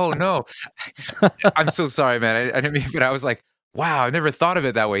was like, oh no. I'm so sorry, man. I didn't mean, but I was like, wow, I never thought of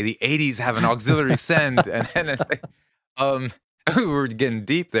it that way. The 80s have an auxiliary send, and then we were getting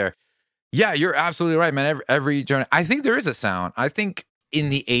deep there. Yeah, you're absolutely right, man. Every genre, I think there is a sound. I think in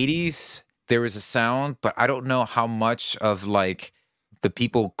the 80s there was a sound, but I don't know how much of like the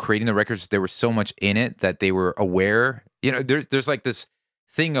people creating the records, there was so much in it that they were aware. You know, there's like this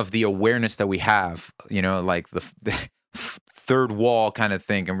thing of the awareness that we have, you know, like the third wall kind of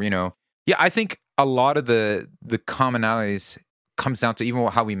thing. And, you know, yeah, I think a lot of the commonalities comes down to even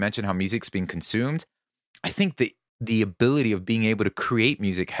how we mentioned how music's being consumed. I think the ability of being able to create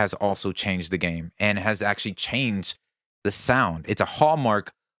music has also changed the game and has actually changed the sound. It's a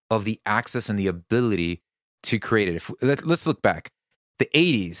hallmark of the access and the ability to create it. Let's look back. The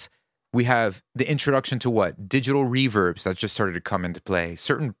 80s, we have the introduction to what? Digital reverbs that just started to come into play.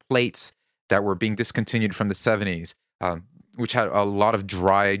 Certain plates that were being discontinued from the 70s, which had a lot of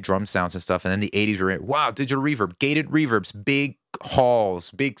dry drum sounds and stuff. And then the 80s were, wow, digital reverb, gated reverbs, big halls,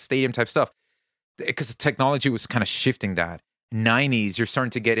 big stadium type stuff. Because the technology was kind of shifting that. 90s, you're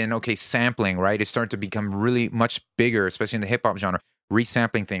starting to get in, okay, sampling, right? It's starting to become really much bigger, especially in the hip hop genre.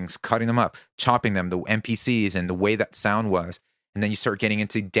 Resampling things, cutting them up, chopping them, the MPCs and the way that sound was. And then you start getting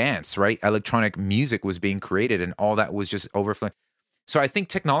into dance, right? Electronic music was being created and all that was just overflowing. So I think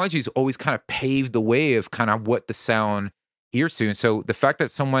technology's always kind of paved the way of kind of what the sound ears to. And so the fact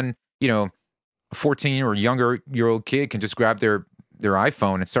that someone, you know, a 14 or younger year old kid can just grab their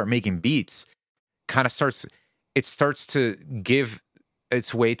iPhone and start making beats kind of starts to give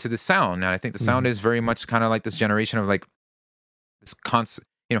its way to the sound. And I think the sound is very much kind of like this generation of like this constant,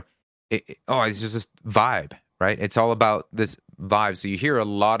 you know, it's just this vibe, right? It's all about this vibe. So you hear a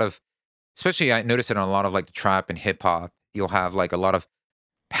lot of, especially I notice it on a lot of like trap and hip hop, you'll have like a lot of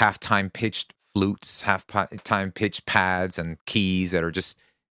halftime pitched flutes, halftime pitched pads and keys that are just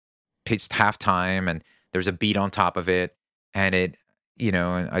pitched halftime, and there's a beat on top of it, and it, you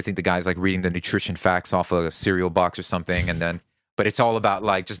know, and I think the guy's like reading the nutrition facts off of a cereal box or something, and then, but it's all about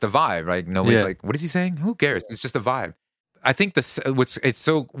like just the vibe, right? Nobody's like, what is he saying? Who cares? It's just a vibe. I think it's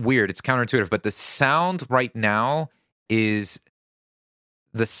so weird, it's counterintuitive, but the sound right now is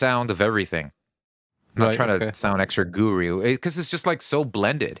the sound of everything. I'm not trying to sound extra guru, because it's just like so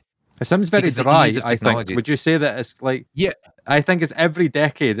blended. It sounds very dry, I think. Would you say that it's like... Yeah. I think it's every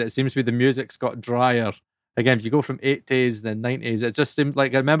decade, it seems to be the music's got drier. Again, if you go from 80s, then 90s, it just seemed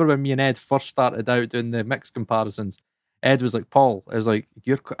like... I remember when me and Ed first started out doing the mix comparisons, Ed was like, Paul, I was like,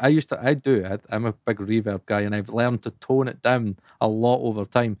 I'm a big reverb guy, and I've learned to tone it down a lot over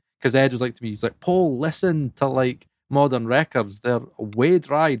time. Because Ed was like to me, he's like, Paul, listen to like modern records. They're way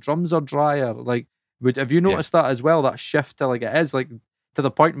dry. Drums are drier. Like, have you noticed that as well? That shift to like, it is like to the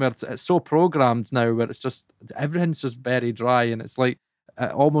point where it's so programmed now where it's just, everything's just very dry, and it's like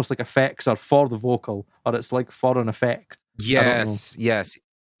almost like effects are for the vocal, or it's like for an effect. Yes.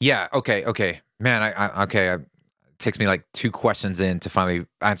 Yeah. Okay. Man, it takes me like 2 questions in to finally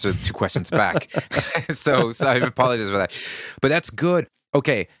answer 2 questions back. so I apologize for that. But that's good.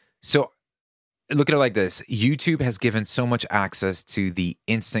 Okay. So look at it like this. YouTube has given so much access to the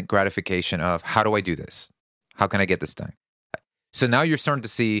instant gratification of, how do I do this? How can I get this done? So now you're starting to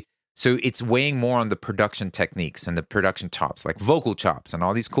see, so it's weighing more on the production techniques and the production chops, like vocal chops and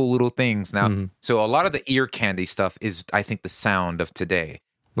all these cool little things now. So a lot of the ear candy stuff is, I think, the sound of today.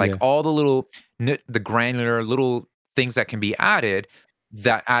 Like all the little, the granular little things that can be added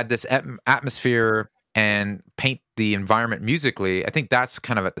that add this atmosphere and paint the environment musically. I think that's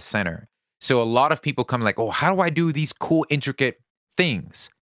kind of at the center. So a lot of people come like, oh, how do I do these cool, intricate things?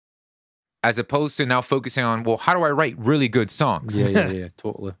 As opposed to now focusing on, well, how do I write really good songs? Yeah,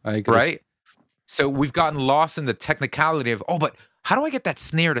 totally. I agree. Right? So we've gotten lost in the technicality of, but how do I get that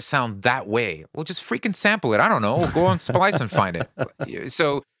snare to sound that way? Well, just freaking sample it. I don't know. We'll go on Splice and find it.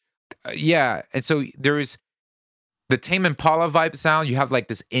 So Yeah. And so there is the Tame Impala vibe sound. You have like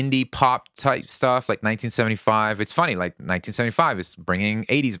this indie pop type stuff, like 1975. It's funny, like 1975 is bringing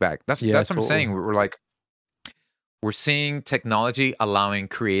 80s back. That's what I'm saying. We're seeing technology allowing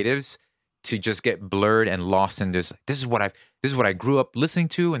creatives to just get blurred and lost in this. This is what I grew up listening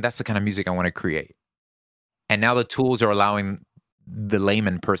to, and that's the kind of music I want to create. And now the tools are allowing the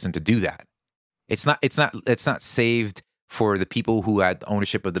layman person to do that. It's not saved for the people who had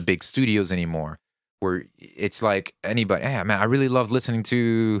ownership of the big studios anymore, where it's like anybody, hey, man, I really love listening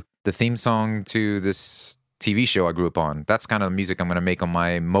to the theme song to this TV show I grew up on. That's kind of music I'm going to make on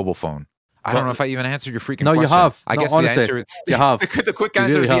my mobile phone. I don't know if I even answered your freaking question. No, you have. I guess honestly, the answer, you have. The quick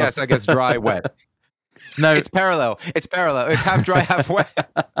answer is yes, I guess dry, wet. No, it's parallel. It's half dry, half wet.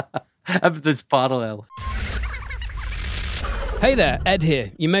 Everything's parallel. Hey there, Ed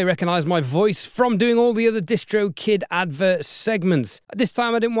here. You may recognise my voice from doing all the other DistroKid advert segments. This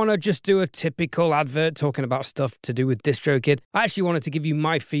time I didn't want to just do a typical advert talking about stuff to do with DistroKid. I actually wanted to give you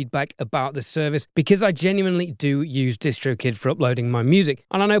my feedback about the service because I genuinely do use DistroKid for uploading my music.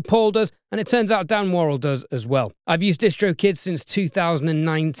 And I know Paul does, and it turns out Dan Worrell does as well. I've used DistroKid since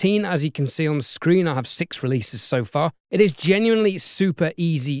 2019. As you can see on the screen, I have 6 releases so far. It is genuinely super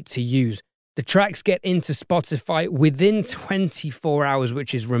easy to use. The tracks get into Spotify within 24 hours,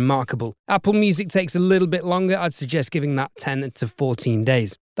 which is remarkable. Apple Music takes a little bit longer. I'd suggest giving that 10 to 14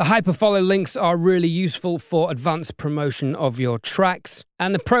 days. The hyperfollow links are really useful for advanced promotion of your tracks,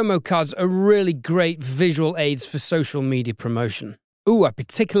 and the promo cards are really great visual aids for social media promotion. Ooh, I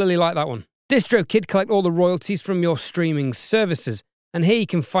particularly like that one. DistroKid collect all the royalties from your streaming services, and here you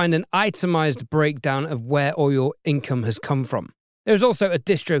can find an itemized breakdown of where all your income has come from. There's also a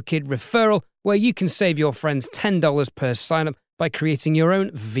DistroKid referral where you can save your friends $10 per sign-up by creating your own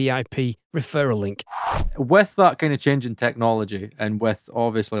VIP referral link. With that kind of change in technology, and with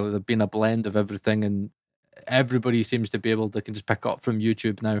obviously there being a blend of everything, and everybody seems to be able to can just pick up from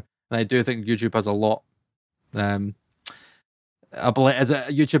YouTube now, and I do think YouTube has a lot.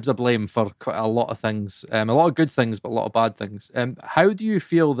 YouTube's a blame for quite a lot of things, a lot of good things, but a lot of bad things. How do you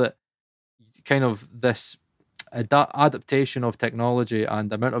feel that kind of this adaptation of technology and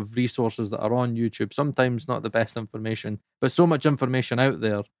the amount of resources that are on YouTube, sometimes not the best information, but so much information out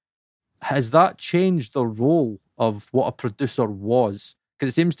there, has that changed the role of what a producer was?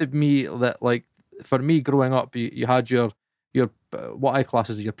 Because it seems to me that, like, for me growing up, you had your what I class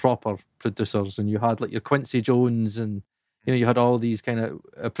as your proper producers, and you had like your Quincy Jones, and you had all these kind of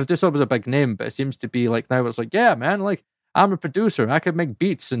a producer was a big name, but it seems to be like now it's like, yeah, man, like, I'm a producer. I could make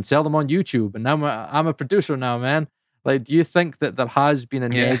beats and sell them on YouTube, and now I'm a producer now, man. Like, do you think that there has been a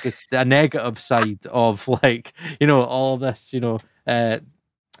negative side of, like, all this,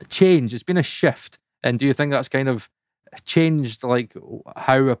 change? It's been a shift, and do you think that's kind of changed, like,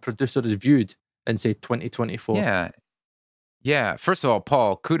 how a producer is viewed in, say, 2024? Yeah. First of all,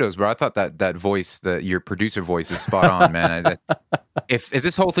 Paul, kudos, bro. I thought that voice, your producer voice, is spot on, man. If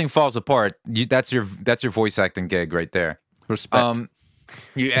this whole thing falls apart, that's your voice acting gig right there. Respect.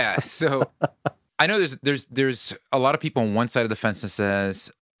 Yeah. So I know there's a lot of people on one side of the fence that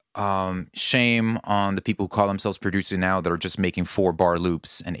says, shame on the people who call themselves producers now that are just making 4-bar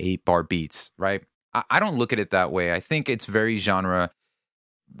loops and 8-bar beats, right? I don't look at it that way. I think it's very genre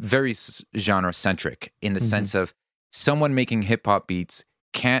centric in the sense of someone making hip hop beats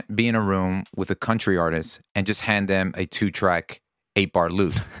can't be in a room with a country artist and just hand them a 2-track 8-bar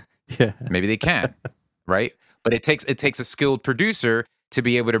loop. Yeah. Maybe they can, right? But it takes a skilled producer to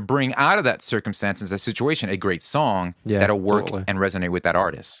be able to bring out of that circumstance, that situation, a great song that'll work and resonate with that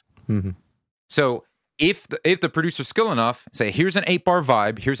artist. Mm-hmm. So if the producer's skilled enough, say, here's an 8-bar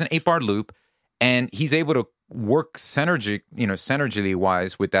vibe, here's an 8-bar loop, and he's able to work synergy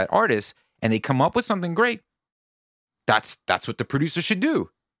wise with that artist, and they come up with something great, that's what the producer should do.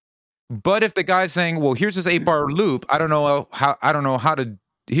 But if the guy's saying, well, here's this 8-bar loop, I don't know how to,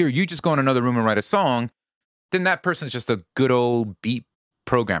 here, you just go in another room and write a song, then that person's just a good old beat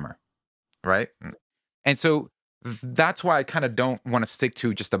programmer, right? And so that's why I kind of don't want to stick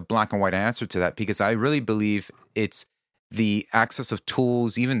to just a black and white answer to that, because I really believe it's the access of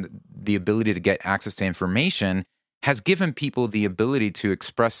tools, even the ability to get access to information, has given people the ability to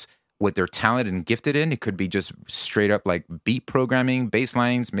express what they're talented and gifted in. It could be just straight up like beat programming, bass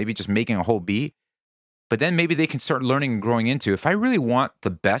lines, maybe just making a whole beat. But then maybe they can start learning and growing into, if I really want the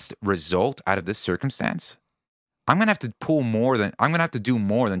best result out of this circumstance, I'm going to have to do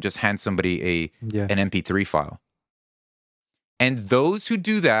more than just hand somebody an MP3 file. And those who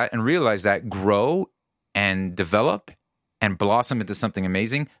do that and realize that grow and develop and blossom into something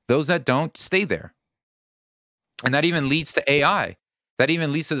amazing. Those that don't, stay there. And that even leads to AI. that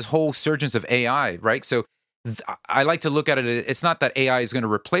even leads to this whole surgence of AI, right? So I like to look at it. It's not that AI is going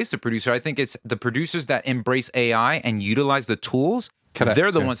to replace the producer. I think it's the producers that embrace AI and utilize the tools. Correct,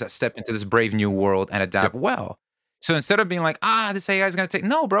 They're the ones that step into this brave new world and adapt well. So instead of being like, this AI is going to take,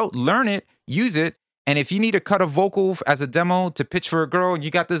 no, bro, learn it, use it. And if you need to cut a vocal as a demo to pitch for a girl and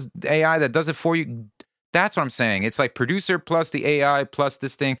you got this AI that does it for you, that's what I'm saying. It's like producer plus the AI plus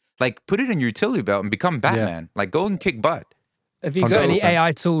this thing. Like, put it in your utility belt and become Batman. Like, go and kick butt. Have you got any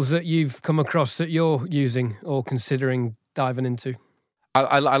AI tools that you've come across that you're using or considering diving into?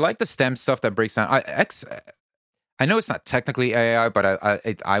 I like the STEM stuff that breaks down. I know it's not technically AI, but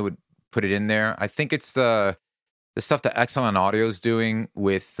I would put it in there. I think it's the stuff that Excellent Audio is doing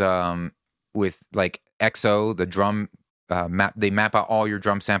with like XO, the drum map. They map out all your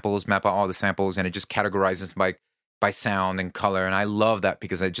drum samples, map out all the samples, and it just categorizes by sound and color. And I love that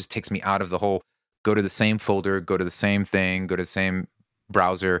because it just takes me out of the whole go to the same folder, go to the same thing, go to the same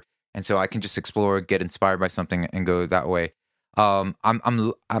browser, and so I can just explore, get inspired by something, and go that way. I'm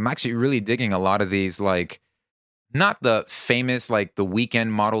actually really digging a lot of these, like, not the famous like the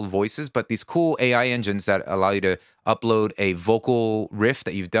Weekend model voices, but these cool AI engines that allow you to upload a vocal riff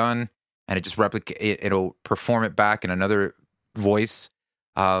that you've done, and it just it'll perform it back in another voice.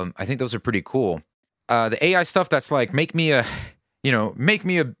 I think those are pretty cool. The AI stuff that's like make me a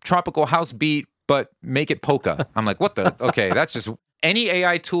tropical house beat, but make it polka. I'm like, what the? Okay, that's just any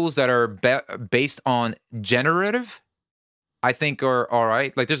AI tools that are based on generative, I think are all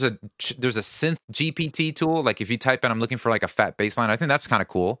right. Like there's a synth GPT tool. Like if you type in, I'm looking for like a fat bass line. I think that's kind of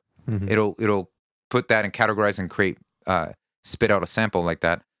cool. Mm-hmm. It'll put that and categorize and create, spit out a sample like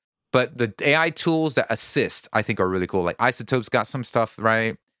that. But the AI tools that assist, I think are really cool. Like Isotope's got some stuff,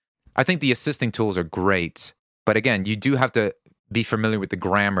 right? I think the assisting tools are great. But again, you do have to be familiar with the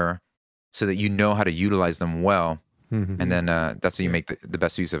grammar so that you know how to utilize them well. Mm-hmm. And then that's how you make the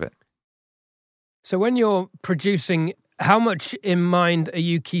best use of it. So when you're producing, how much in mind are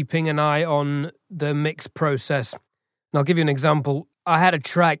you keeping an eye on the mix process? And I'll give you an example. I had a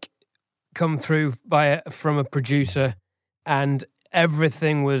track come through from a producer and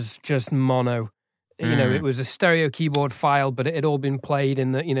everything was just mono. You know, it was a stereo keyboard file, but it had all been played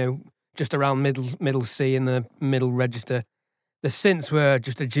in the, just around middle C in the middle register. The synths were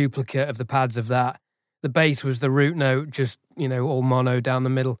just a duplicate of the pads of that. The bass was the root note, just, all mono down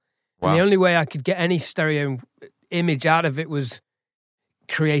the middle. Wow. And the only way I could get any stereo image out of it was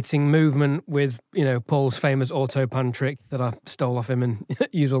creating movement with, Paul's famous auto-pan trick that I stole off him and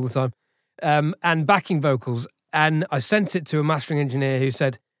use all the time, and backing vocals. And I sent it to a mastering engineer who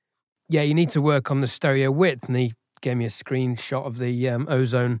said, yeah, you need to work on the stereo width. And he gave me a screenshot of the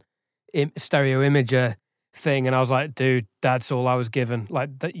Ozone stereo imager thing. And I was like, dude, that's all I was given. Like,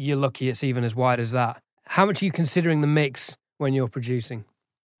 you're lucky it's even as wide as that. How much are you considering the mix when you're producing?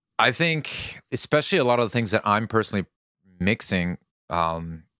 I think, especially a lot of the things that I'm personally mixing, I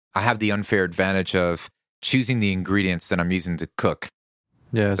have the unfair advantage of choosing the ingredients that I'm using to cook.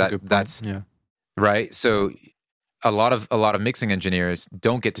 Yeah, that's right. So a lot of mixing engineers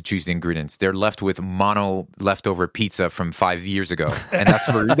don't get to choose the ingredients. They're left with mono leftover pizza from 5 years ago, and that's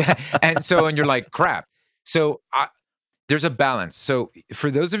where and you're like, crap. So there's a balance. So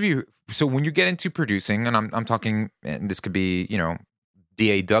for those of you, so when you get into producing, and I'm talking, and this could be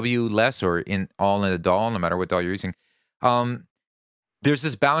DAW less or in a DAW, no matter what DAW you're using. There's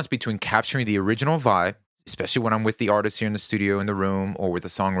this balance between capturing the original vibe, especially when I'm with the artist here in the studio in the room or with the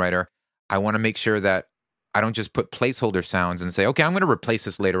songwriter. I want to make sure that I don't just put placeholder sounds and say, okay, I'm going to replace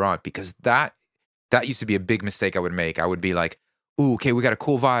this later on, because that used to be a big mistake I would make. I would be like, ooh, okay, we got a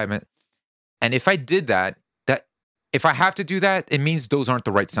cool vibe. And if I did that if I have to do that, it means those aren't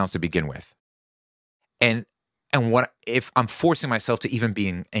the right sounds to begin with. And what if I'm forcing myself to even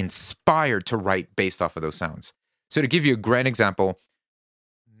be inspired to write based off of those sounds? So to give you a great example,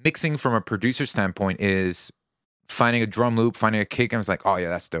 mixing from a producer standpoint is finding a drum loop, finding a kick, and I was like, oh yeah,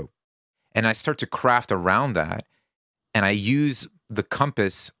 that's dope. And I start to craft around that, and I use the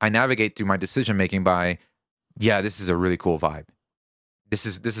compass. I navigate through my decision making by, yeah, this is a really cool vibe. This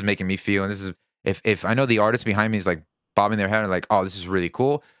is making me feel, and this is if I know the artist behind me is like bobbing their head and like, oh, this is really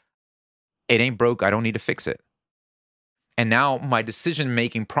cool. It ain't broke. I don't need to fix it. And now my decision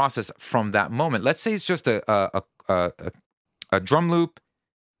making process from that moment. Let's say it's just a drum loop,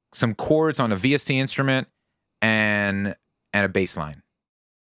 some chords on a VST instrument, and a bass line.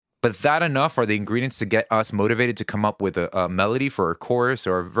 But that enough are the ingredients to get us motivated to come up with a melody for a chorus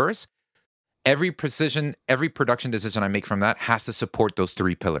or a verse. Every production decision I make from that has to support those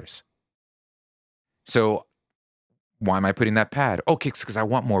three pillars. So why am I putting that pad? Okay, because I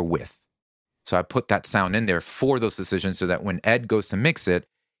want more width. So I put that sound in there for those decisions so that when Ed goes to mix it,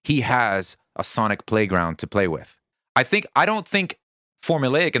 he has a sonic playground to play with. I don't think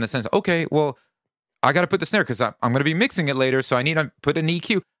formulaic in the sense, okay, well, I got to put the snare because I'm going to be mixing it later, so I need to put an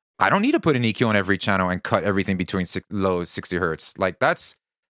EQ. I don't need to put an EQ on every channel and cut everything between lows 60 hertz. Like that's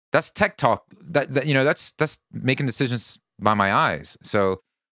tech talk. That's making decisions by my eyes. So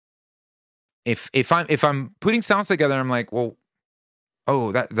if I'm putting sounds together, I'm like, well,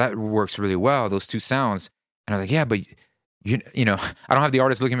 oh, that works really well. Those two sounds, and I'm like, yeah, but you know, I don't have the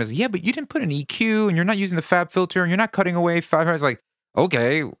artist looking at me and say, yeah, but you didn't put an EQ, and you're not using the fab filter, and you're not cutting away 5 hertz. Like,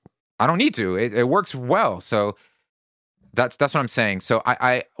 okay, I don't need to. It works well. So that's what I'm saying. So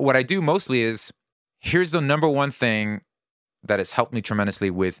I what I do mostly is, here's the number one thing that has helped me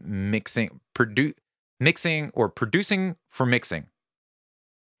tremendously with mixing or producing for mixing.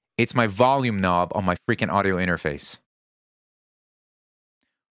 It's my volume knob on my freaking audio interface.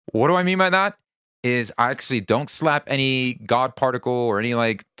 What do I mean by that? Is I actually don't slap any God particle or any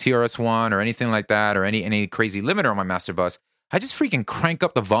like TRS-1 or anything like that, or any crazy limiter on my master bus. I just freaking crank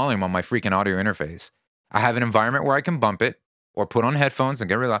up the volume on my freaking audio interface. I have an environment where I can bump it or put on headphones and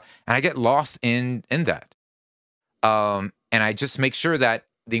get really loud, and I get lost in that. And I just make sure that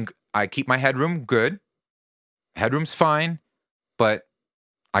I keep my headroom good. Headroom's fine, but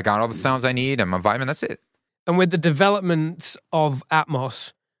I got all the sounds I need and my vibe, and that's it. And with the development of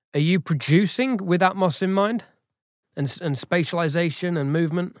Atmos, are you producing with Atmos in mind, and spatialization and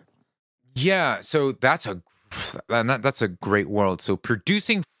movement? Yeah, so that's a great world. So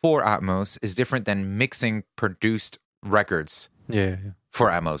producing for Atmos is different than mixing produced records. Yeah. For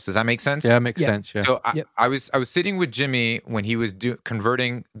Atmos. Does that make sense? Yeah, it makes sense. Yeah. So I was sitting with Jimmy when he was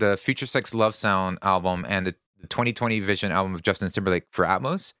converting the Future Sex Love Sound album and the 2020 Vision album of Justin Timberlake for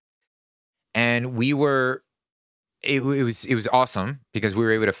Atmos, and we were. It was awesome because we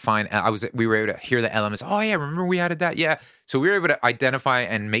were able to we were able to hear the elements. Oh yeah, remember we added that? Yeah. So we were able to identify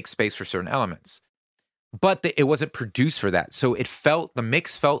and make space for certain elements. But it wasn't produced for that. So the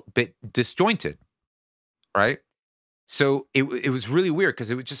mix felt a bit disjointed. Right? So it was really weird because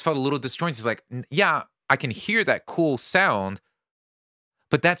it just felt a little disjointed. It's like, yeah, I can hear that cool sound,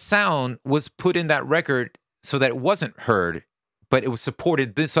 but that sound was put in that record so that it wasn't heard, but it was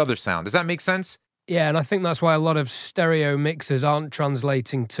supported this other sound. Does that make sense? Yeah, and I think that's why a lot of stereo mixers aren't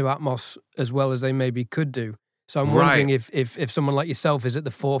translating to Atmos as well as they maybe could do. So I'm wondering if someone like yourself is at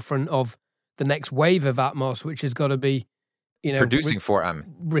the forefront of the next wave of Atmos, which has got to be, producing for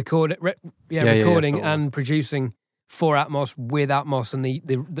recording totally. And producing for Atmos with Atmos and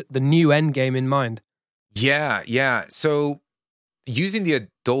the new end game in mind. Yeah. So using the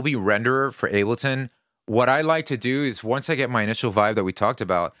Adobe renderer for Ableton, what I like to do is once I get my initial vibe that we talked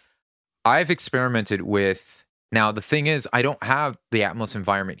about, I've experimented with. Now the thing is, I don't have the Atmos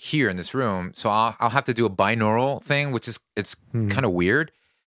environment here in this room, so I'll have to do a binaural thing, which is kind of weird.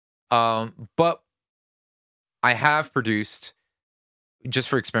 But I have produced just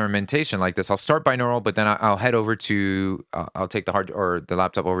for experimentation like this. I'll start binaural, but then I'll head over to I'll take the hard or the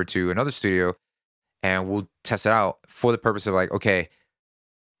laptop over to another studio, and we'll test it out for the purpose of like, okay,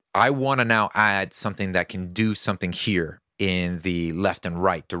 I want to now add something that can do something here in the left and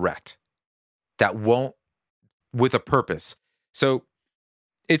right direct. That won't, with a purpose. So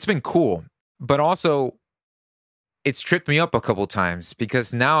it's been cool, but also it's tripped me up a couple times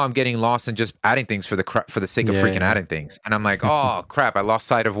because now I'm getting lost in just adding things for the sake of adding things. And I'm like, oh crap, I lost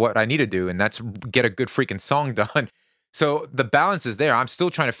sight of what I need to do, and that's get a good freaking song done. So the balance is there. I'm still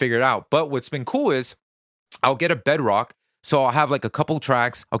trying to figure it out. But what's been cool is I'll get a bedrock. So I'll have like a couple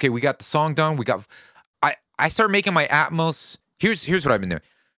tracks. Okay, we got the song done. I start making my Atmos. Here's what I've been doing.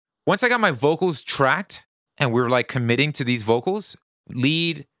 Once I got my vocals tracked and we were like committing to these vocals,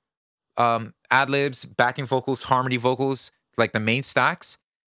 lead, ad-libs, backing vocals, harmony vocals, like the main stacks,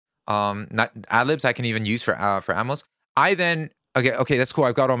 not ad-libs I can even use for Atmos. I then, okay, that's cool.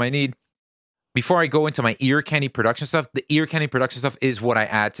 I've got all I need. Before I go into my ear candy production stuff, the ear candy production stuff is what I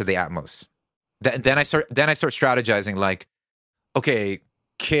add to the Atmos. Then I start strategizing like, okay,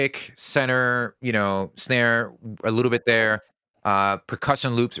 kick, center, snare, a little bit there.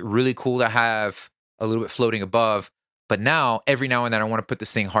 Percussion loops, really cool to have a little bit floating above. But now, every now and then, I want to put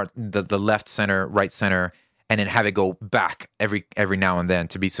this thing hard, the left center, right center, and then have it go back every now and then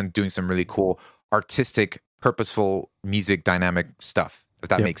to be doing some really cool, artistic, purposeful music dynamic stuff. If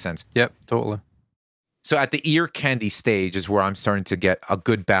that makes sense. Yep, totally. So at the ear candy stage is where I'm starting to get a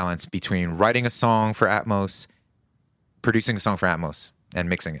good balance between writing a song for Atmos, producing a song for Atmos, and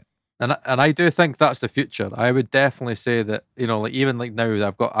mixing it. And I do think that's the future. I would definitely say that, like even like now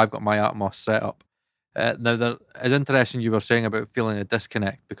that I've got my Atmos set up, Now, it's interesting you were saying about feeling a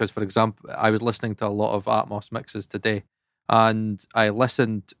disconnect because, for example, I was listening to a lot of Atmos mixes today, and I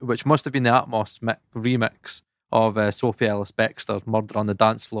listened, which must have been the Atmos remix of Sophie Ellis-Bextor, Murder on the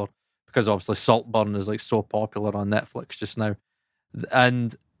Dance Floor, because obviously Saltburn is like so popular on Netflix just now.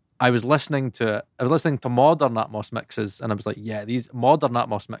 And I was listening to modern Atmos mixes, and I was like, yeah, these modern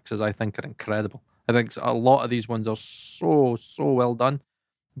Atmos mixes I think are incredible. I think a lot of these ones are so well done.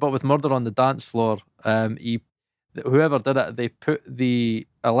 But with Murder on the Dance Floor, whoever did it, they put the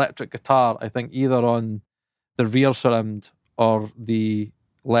electric guitar, I think, either on the rear surround or the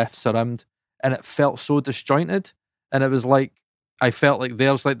left surround, and it felt so disjointed. And it was like, I felt like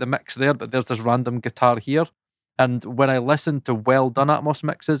there's like the mix there, but there's this random guitar here. And when I listen to well done Atmos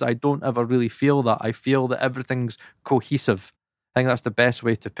mixes, I don't ever really feel that. I feel that everything's cohesive. I think that's the best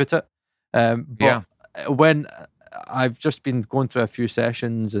way to put it. But when I've just been going through a few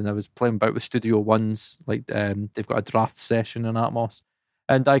sessions and I was playing about with Studio Ones, like they've got a draft session in Atmos,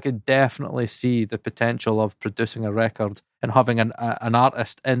 and I could definitely see the potential of producing a record and having an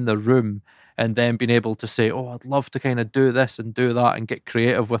artist in the room and then being able to say, oh, I'd love to kind of do this and do that and get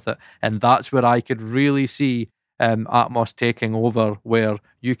creative with it. And that's where I could really see Atmos taking over, where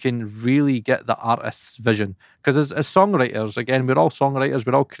you can really get the artist's vision. Because as songwriters, again, we're all songwriters,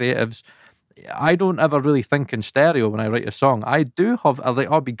 we're all creatives. I don't ever really think in stereo when I write a song. I do have, like,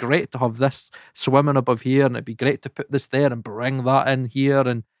 oh, it'd be great to have this swimming above here, and it'd be great to put this there and bring that in here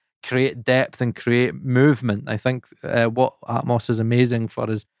and create depth and create movement. I think what Atmos is amazing for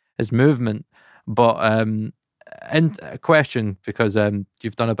is movement. But in a question, because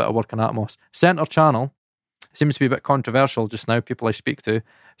you've done a bit of work on Atmos, center channel seems to be a bit controversial just now, people I speak to.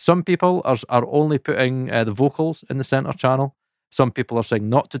 Some people are only putting the vocals in the center channel. Some people are saying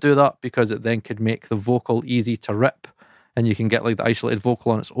not to do that because it then could make the vocal easy to rip and you can get like the isolated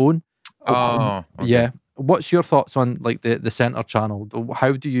vocal on its own. Oh, okay. Yeah. What's your thoughts on like the center channel?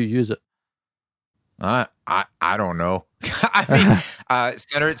 How do you use it? I don't know. I mean,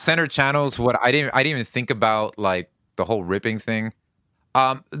 center channels. What I didn't even think about like the whole ripping thing.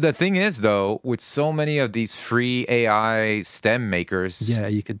 The thing is though, with so many of these free AI stem makers, yeah,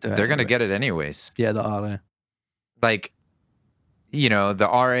 you could do it. They're gonna get it anyways. Yeah, the RA. Like, you know, the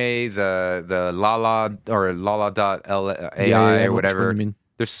RA, the Lala or Lala.ai or whatever.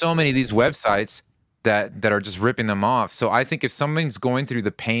 There's so many of these websites that are just ripping them off. So I think if somebody's going through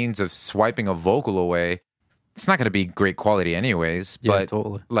the pains of swiping a vocal away, it's not going to be great quality anyways. Yeah, but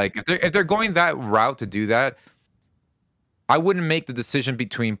totally. Like if they're going that route to do that, I wouldn't make the decision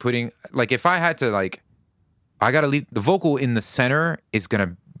between putting, like, if I had to, like, I got to leave the vocal in the center is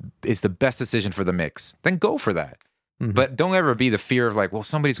the best decision for the mix. Then go for that. Mm-hmm. But don't ever be the fear of like, well,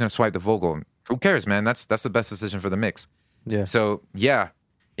 somebody's going to swipe the vocal. Who cares, man? That's the best decision for the mix. Yeah. So yeah,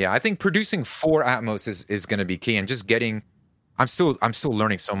 I think producing for Atmos is going to be key, and just getting. I'm still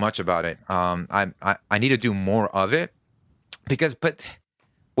learning so much about it. I need to do more of it but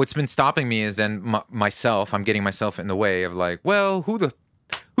what's been stopping me is then myself. I'm getting myself in the way of like, well, who's going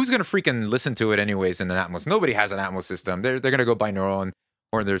to freaking listen to it anyways in an Atmos? Nobody has an Atmos system. They're going to go buy neural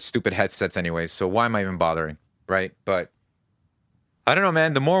or their stupid headsets anyways. So why am I even bothering? Right. But I don't know,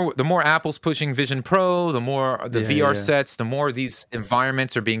 man. The more Apple's pushing Vision Pro, the more the VR sets, the more these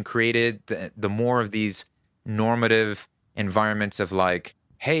environments are being created, the more of these normative environments of like,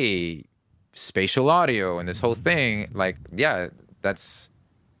 hey, spatial audio and this whole thing. Like, yeah, that's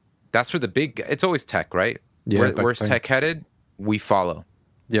where the big, it's always tech, right? Yeah. Where's tech headed? We follow.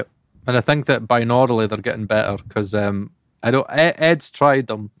 Yep. And I think that binaurally they're getting better because Ed's tried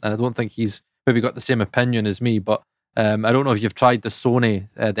them, and I don't think he's maybe got the same opinion as me, but I don't know if you've tried the Sony,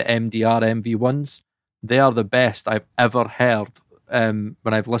 the MDR MV1s. They are the best I've ever heard when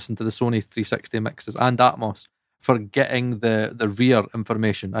I've listened to the Sony 360 mixes and Atmos for getting the rear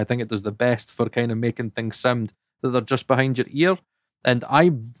information. I think it does the best for kind of making things sound that they're just behind your ear. And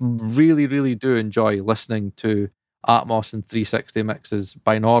I really, really do enjoy listening to Atmos and 360 mixes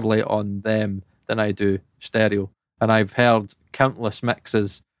binaurally on them than I do stereo. And I've heard countless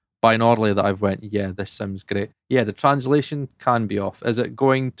mixes binaurally that I've went, yeah, this sounds great. Yeah, the translation can be off. Is it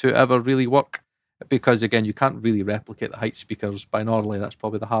going to ever really work? Because again, you can't really replicate the height speakers binaurally. That's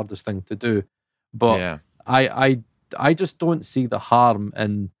probably the hardest thing to do. But yeah. I just don't see the harm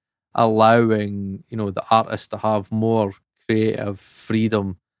in allowing, the artist to have more creative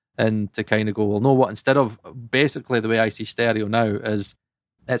freedom and to kind of go, well, know what, instead of basically the way I see stereo now is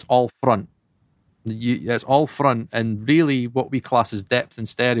it's all front. It's all front, and really what we class as depth in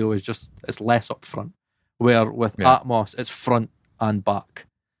stereo is just, it's less up front, where with Atmos it's front and back,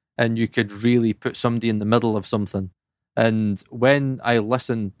 and you could really put somebody in the middle of something And when I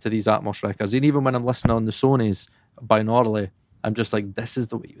listen to these Atmos records, and even when I'm listening on the Sonys binaurally, I'm just like, this is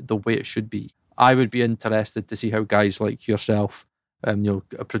the way it should be. I would be interested to see how guys like yourself,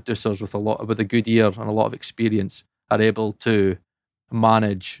 producers with a good ear and a lot of experience, are able to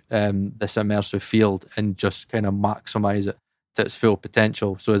manage this immersive field and just kind of maximize it to its full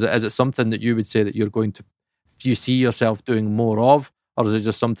potential. So is it something that you would say that you see yourself doing more of, or is it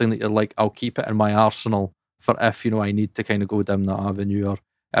just something that you're like, I'll keep it in my arsenal for if I need to kind of go down that avenue, or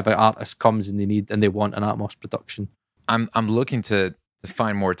if an artist comes and they want an Atmos production? I'm looking to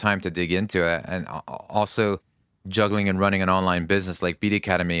find more time to dig into it, and also juggling and running an online business like Beat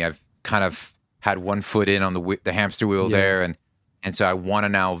Academy. I've kind of had one foot in on the hamster wheel there, and so I want to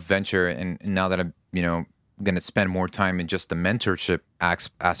now venture. And now that I'm going to spend more time in just the mentorship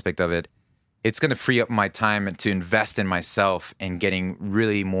aspect of it, it's going to free up my time to invest in myself and getting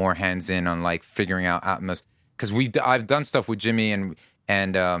really more hands in on like figuring out Atmos. Because I've done stuff with Jimmy and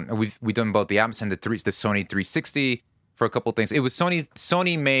we've done both the Atmos and the Sony 360 for a couple things. It was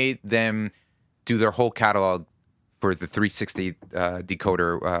Sony made them do their whole catalog for the 360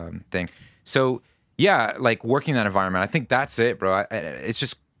 decoder thing. So yeah, like working in that environment, I think that's it, bro. It's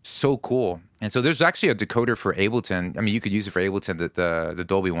just so cool. And so there's actually a decoder for Ableton. I mean, you could use it for Ableton, the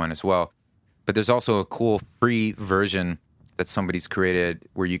Dolby one as well. But there's also a cool free version that somebody's created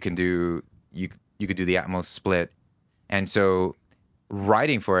where you can do you could do the Atmos split. And so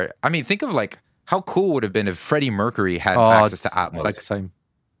writing for it, I mean, think of like how cool would have been if Freddie Mercury had access to Atmos. Big time.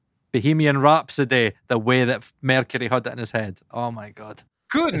 Bohemian Rhapsody, the way that Mercury had it in his head. Oh my God.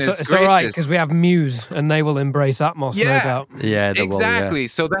 Goodness gracious. It's all right because we have Muse and they will embrace Atmos, no doubt. Yeah, exactly.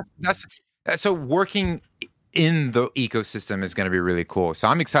 Will, yeah. So so working in the ecosystem is going to be really cool. So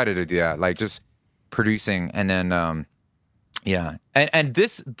I'm excited to do that, like just producing, and then and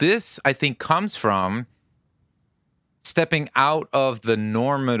this I think comes from stepping out of the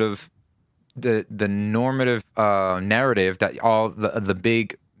normative narrative that all the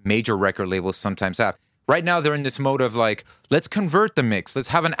big major record labels sometimes have. Right now they're in this mode of like, let's convert the mix, let's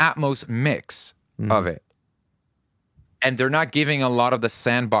have an Atmos mix of it, and they're not giving a lot of the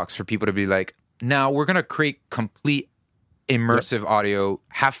sandbox for people to be like, now we're gonna create complete immersive audio,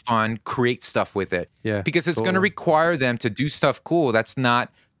 have fun, create stuff with it. Yeah, because it's going to require them to do stuff cool that's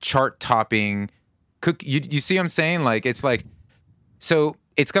not chart topping. You see what I'm saying? Like, it's like, so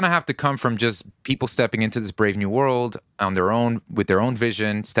it's going to have to come from just people stepping into this brave new world on their own, with their own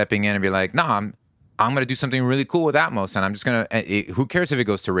vision, stepping in and be like, nah, I'm going to do something really cool with Atmos, and I'm just going to, who cares if it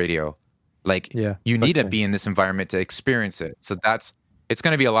goes to radio? Like, you need to be in this environment to experience it. So it's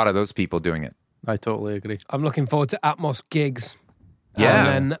going to be a lot of those people doing it. I totally agree. I'm looking forward to Atmos gigs. Yeah.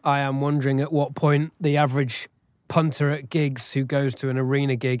 And then I am wondering at what point the average punter at gigs who goes to an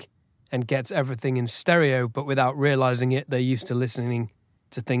arena gig and gets everything in stereo, but without realizing it, they're used to listening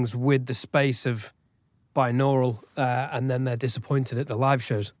to things with the space of binaural, and then they're disappointed at the live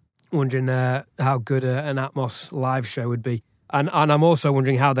shows. Wondering how good an Atmos live show would be. And I'm also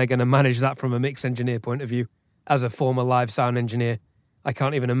wondering how they're going to manage that from a mix engineer point of view. As a former live sound engineer, I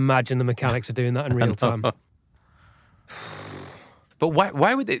can't even imagine the mechanics of doing that in real time. But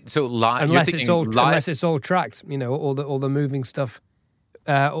why would they? So live, unless it's all tracked, all the moving stuff,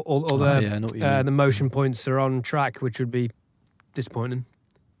 all the motion points are on track, which would be disappointing.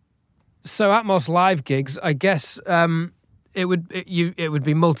 So Atmos live gigs, I guess it would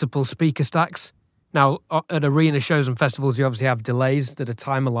be multiple speaker stacks. Now at arena shows and festivals, you obviously have delays that are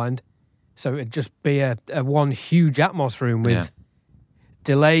time aligned, so it'd just be a one huge Atmos room with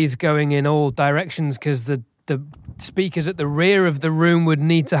delays going in all directions, because the speakers at the rear of the room would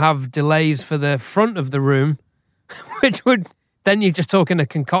need to have delays for the front of the room, which would then you're just talking a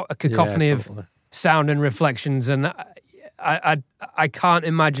cacophony of sound and reflections, and I can't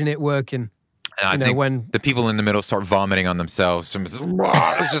imagine it working. And I think when the people in the middle start vomiting on themselves, it's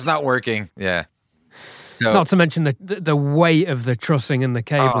just not working. Yeah. So, not to mention the weight of the trussing and the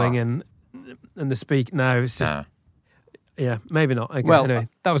cabling and the speak. No, it's just. Yeah, maybe not. Okay, well, anyway,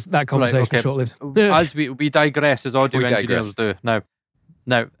 that conversation short-lived. As we digress, as audio engineers do. Now,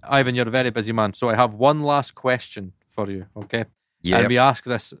 Ivan, you're a very busy man, so I have one last question for you. Okay, and we ask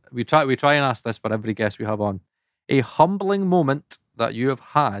this. We try and ask this for every guest we have on. A humbling moment that you have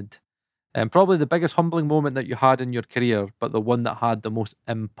had, and probably the biggest humbling moment that you had in your career, but the one that had the most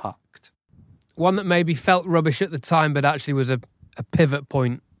impact. One that maybe felt rubbish at the time, but actually was a pivot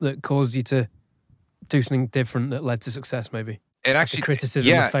point that caused you to do something different that led to success, maybe. It actually, the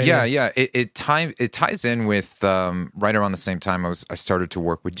criticism of failure. Yeah. It ties in with right around the same time I started to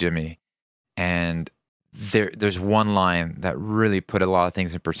work with Jimmy, and there's one line that really put a lot of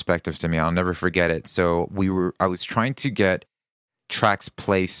things in perspective to me. I'll never forget it. So I was trying to get tracks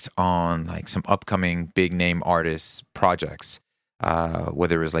placed on like some upcoming big name artists projects,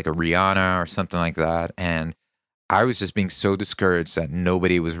 whether it was like a Rihanna or something like that. And I was just being so discouraged that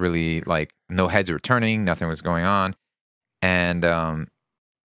nobody was really like, no heads were turning, nothing was going on. And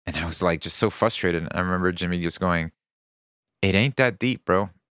I was like just so frustrated. I remember Jimmy just going, "It ain't that deep,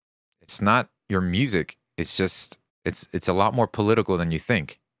 bro. It's not your music. It's just, it's a lot more political than you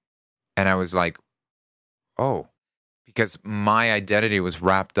think." And I was like, oh, because my identity was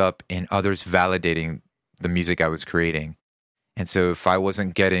wrapped up in others validating the music I was creating. And so if I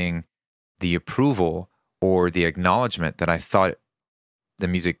wasn't getting the approval or the acknowledgement that I thought the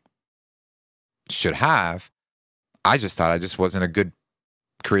music should have, I just thought I just wasn't a good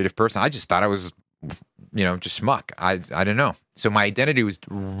creative person. I just thought I was, just schmuck. I didn't know. So my identity was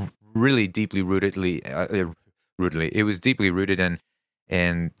really deeply it was deeply rooted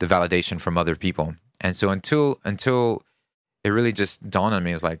in the validation from other people. And so until it really just dawned on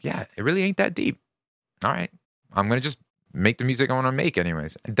me, it's like, yeah, it really ain't that deep. All right, I'm going to just make the music I want to make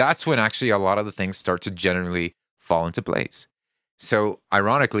anyways. And that's when actually a lot of the things start to generally fall into place. So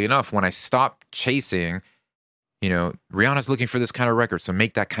ironically enough, when I stopped chasing, Rihanna's looking for this kind of record, so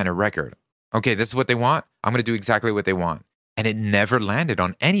make that kind of record. Okay, this is what they want. I'm going to do exactly what they want. And it never landed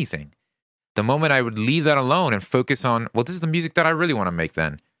on anything. The moment I would leave that alone and focus on, well, this is the music that I really want to make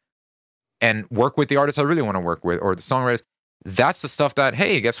then, and work with the artists I really want to work with, or the songwriters, that's the stuff that,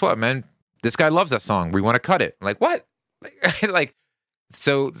 hey, guess what, man? This guy loves that song. We want to cut it. Like, what?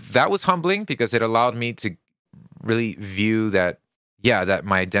 So that was humbling because it allowed me to really view that, that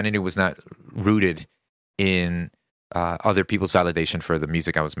my identity was not rooted in other people's validation for the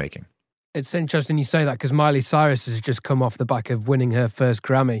music I was making. It's interesting you say that because Miley Cyrus has just come off the back of winning her first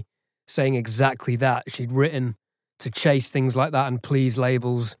Grammy, saying exactly that. She'd written to chase things like that and please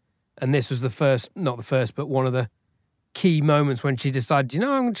labels. And this was not the first, but one of the key moments when she decided,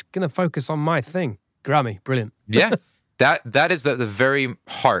 I'm just going to focus on my thing. Grammy, brilliant. Yeah, that is the very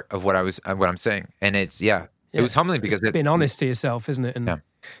heart of what I'm saying. And it's, it was humbling because being honest to yourself, isn't it? And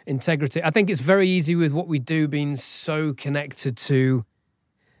integrity. I think it's very easy with what we do being so connected to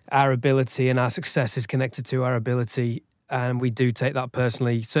our ability, and our success is connected to our ability. And we do take that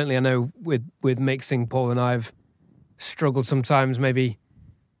personally. Certainly, I know with mixing, Paul and I have struggled sometimes maybe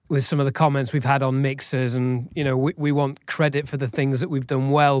with some of the comments we've had on mixers. And, we want credit for the things that we've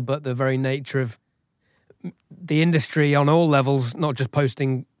done well, but the very nature of the industry on all levels, not just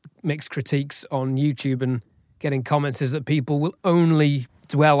posting mixed critiques on YouTube and getting comments, is that people will only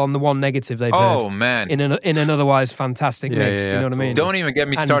dwell on the one negative they've heard. Oh, man. In an otherwise fantastic mix. Do you know what I mean? Don't even get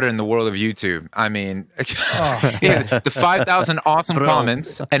me started in the world of YouTube. I mean, the 5,000 awesome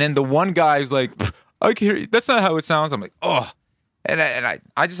comments, and then the one guy who's like, I can hear you. That's not how it sounds. I'm like, oh. And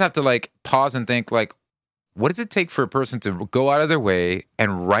I just have to like pause and think, like, what does it take for a person to go out of their way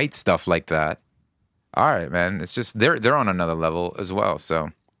and write stuff like that? All right, man. It's just they're on another level as well.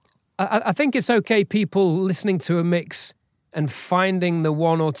 So I think it's okay, people listening to a mix and finding the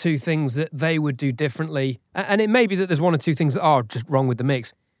one or two things that they would do differently. And it may be that there's one or two things that are just wrong with the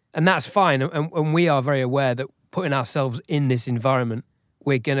mix. And that's fine. And we are very aware that putting ourselves in this environment,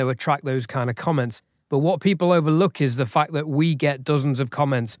 we're going to attract those kind of comments. But what people overlook is the fact that we get dozens of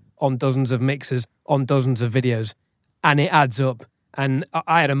comments on dozens of mixes, on dozens of videos. And it adds up. And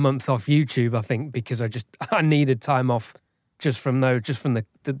I had a month off YouTube, I think, because I needed time off just from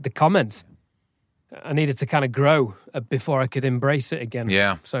the comments. I needed to kind of grow before I could embrace it again.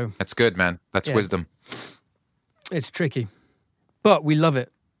 Yeah. So that's good, man. That's wisdom. It's tricky, but we love it.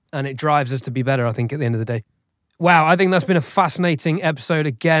 And it drives us to be better, I think, at the end of the day. Wow. I think that's been a fascinating episode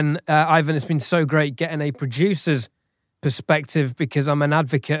again. Ivan, it's been so great getting a producer's perspective, because I'm an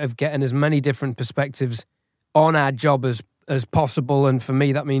advocate of getting as many different perspectives on our job as possible. And for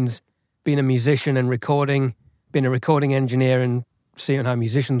me, that means being a musician and recording, being a recording engineer and seeing how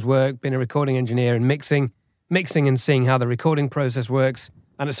musicians work, being a recording engineer and mixing and seeing how the recording process works.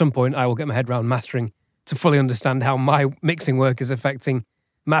 And at some point, I will get my head around mastering to fully understand how my mixing work is affecting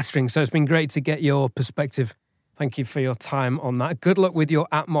mastering. So it's been great to get your perspective. Thank you for your time on that. Good luck with your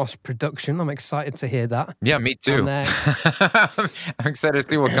Atmos production. I'm excited to hear that. Yeah, me too. I'm excited to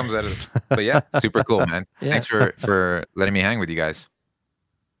see what comes out of it. But yeah, super cool, man. Yeah. Thanks for letting me hang with you guys.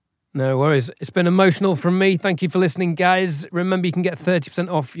 No worries. It's been emotional from me. Thank you for listening, guys. Remember, you can get 30%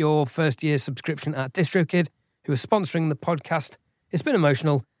 off your first year subscription at DistroKid, who are sponsoring the podcast. It's been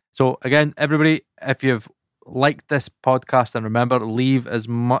emotional. So again, everybody, if you've liked this podcast, and remember, leave as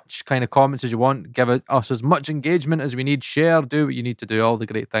much kind of comments as you want. Give us as much engagement as we need. Share, do what you need to do, all the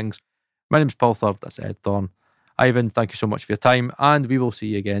great things. My name's Paul Third. That's Ed Thorne. Ivan, thank you so much for your time, and we will see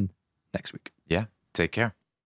you again next week. Yeah, take care.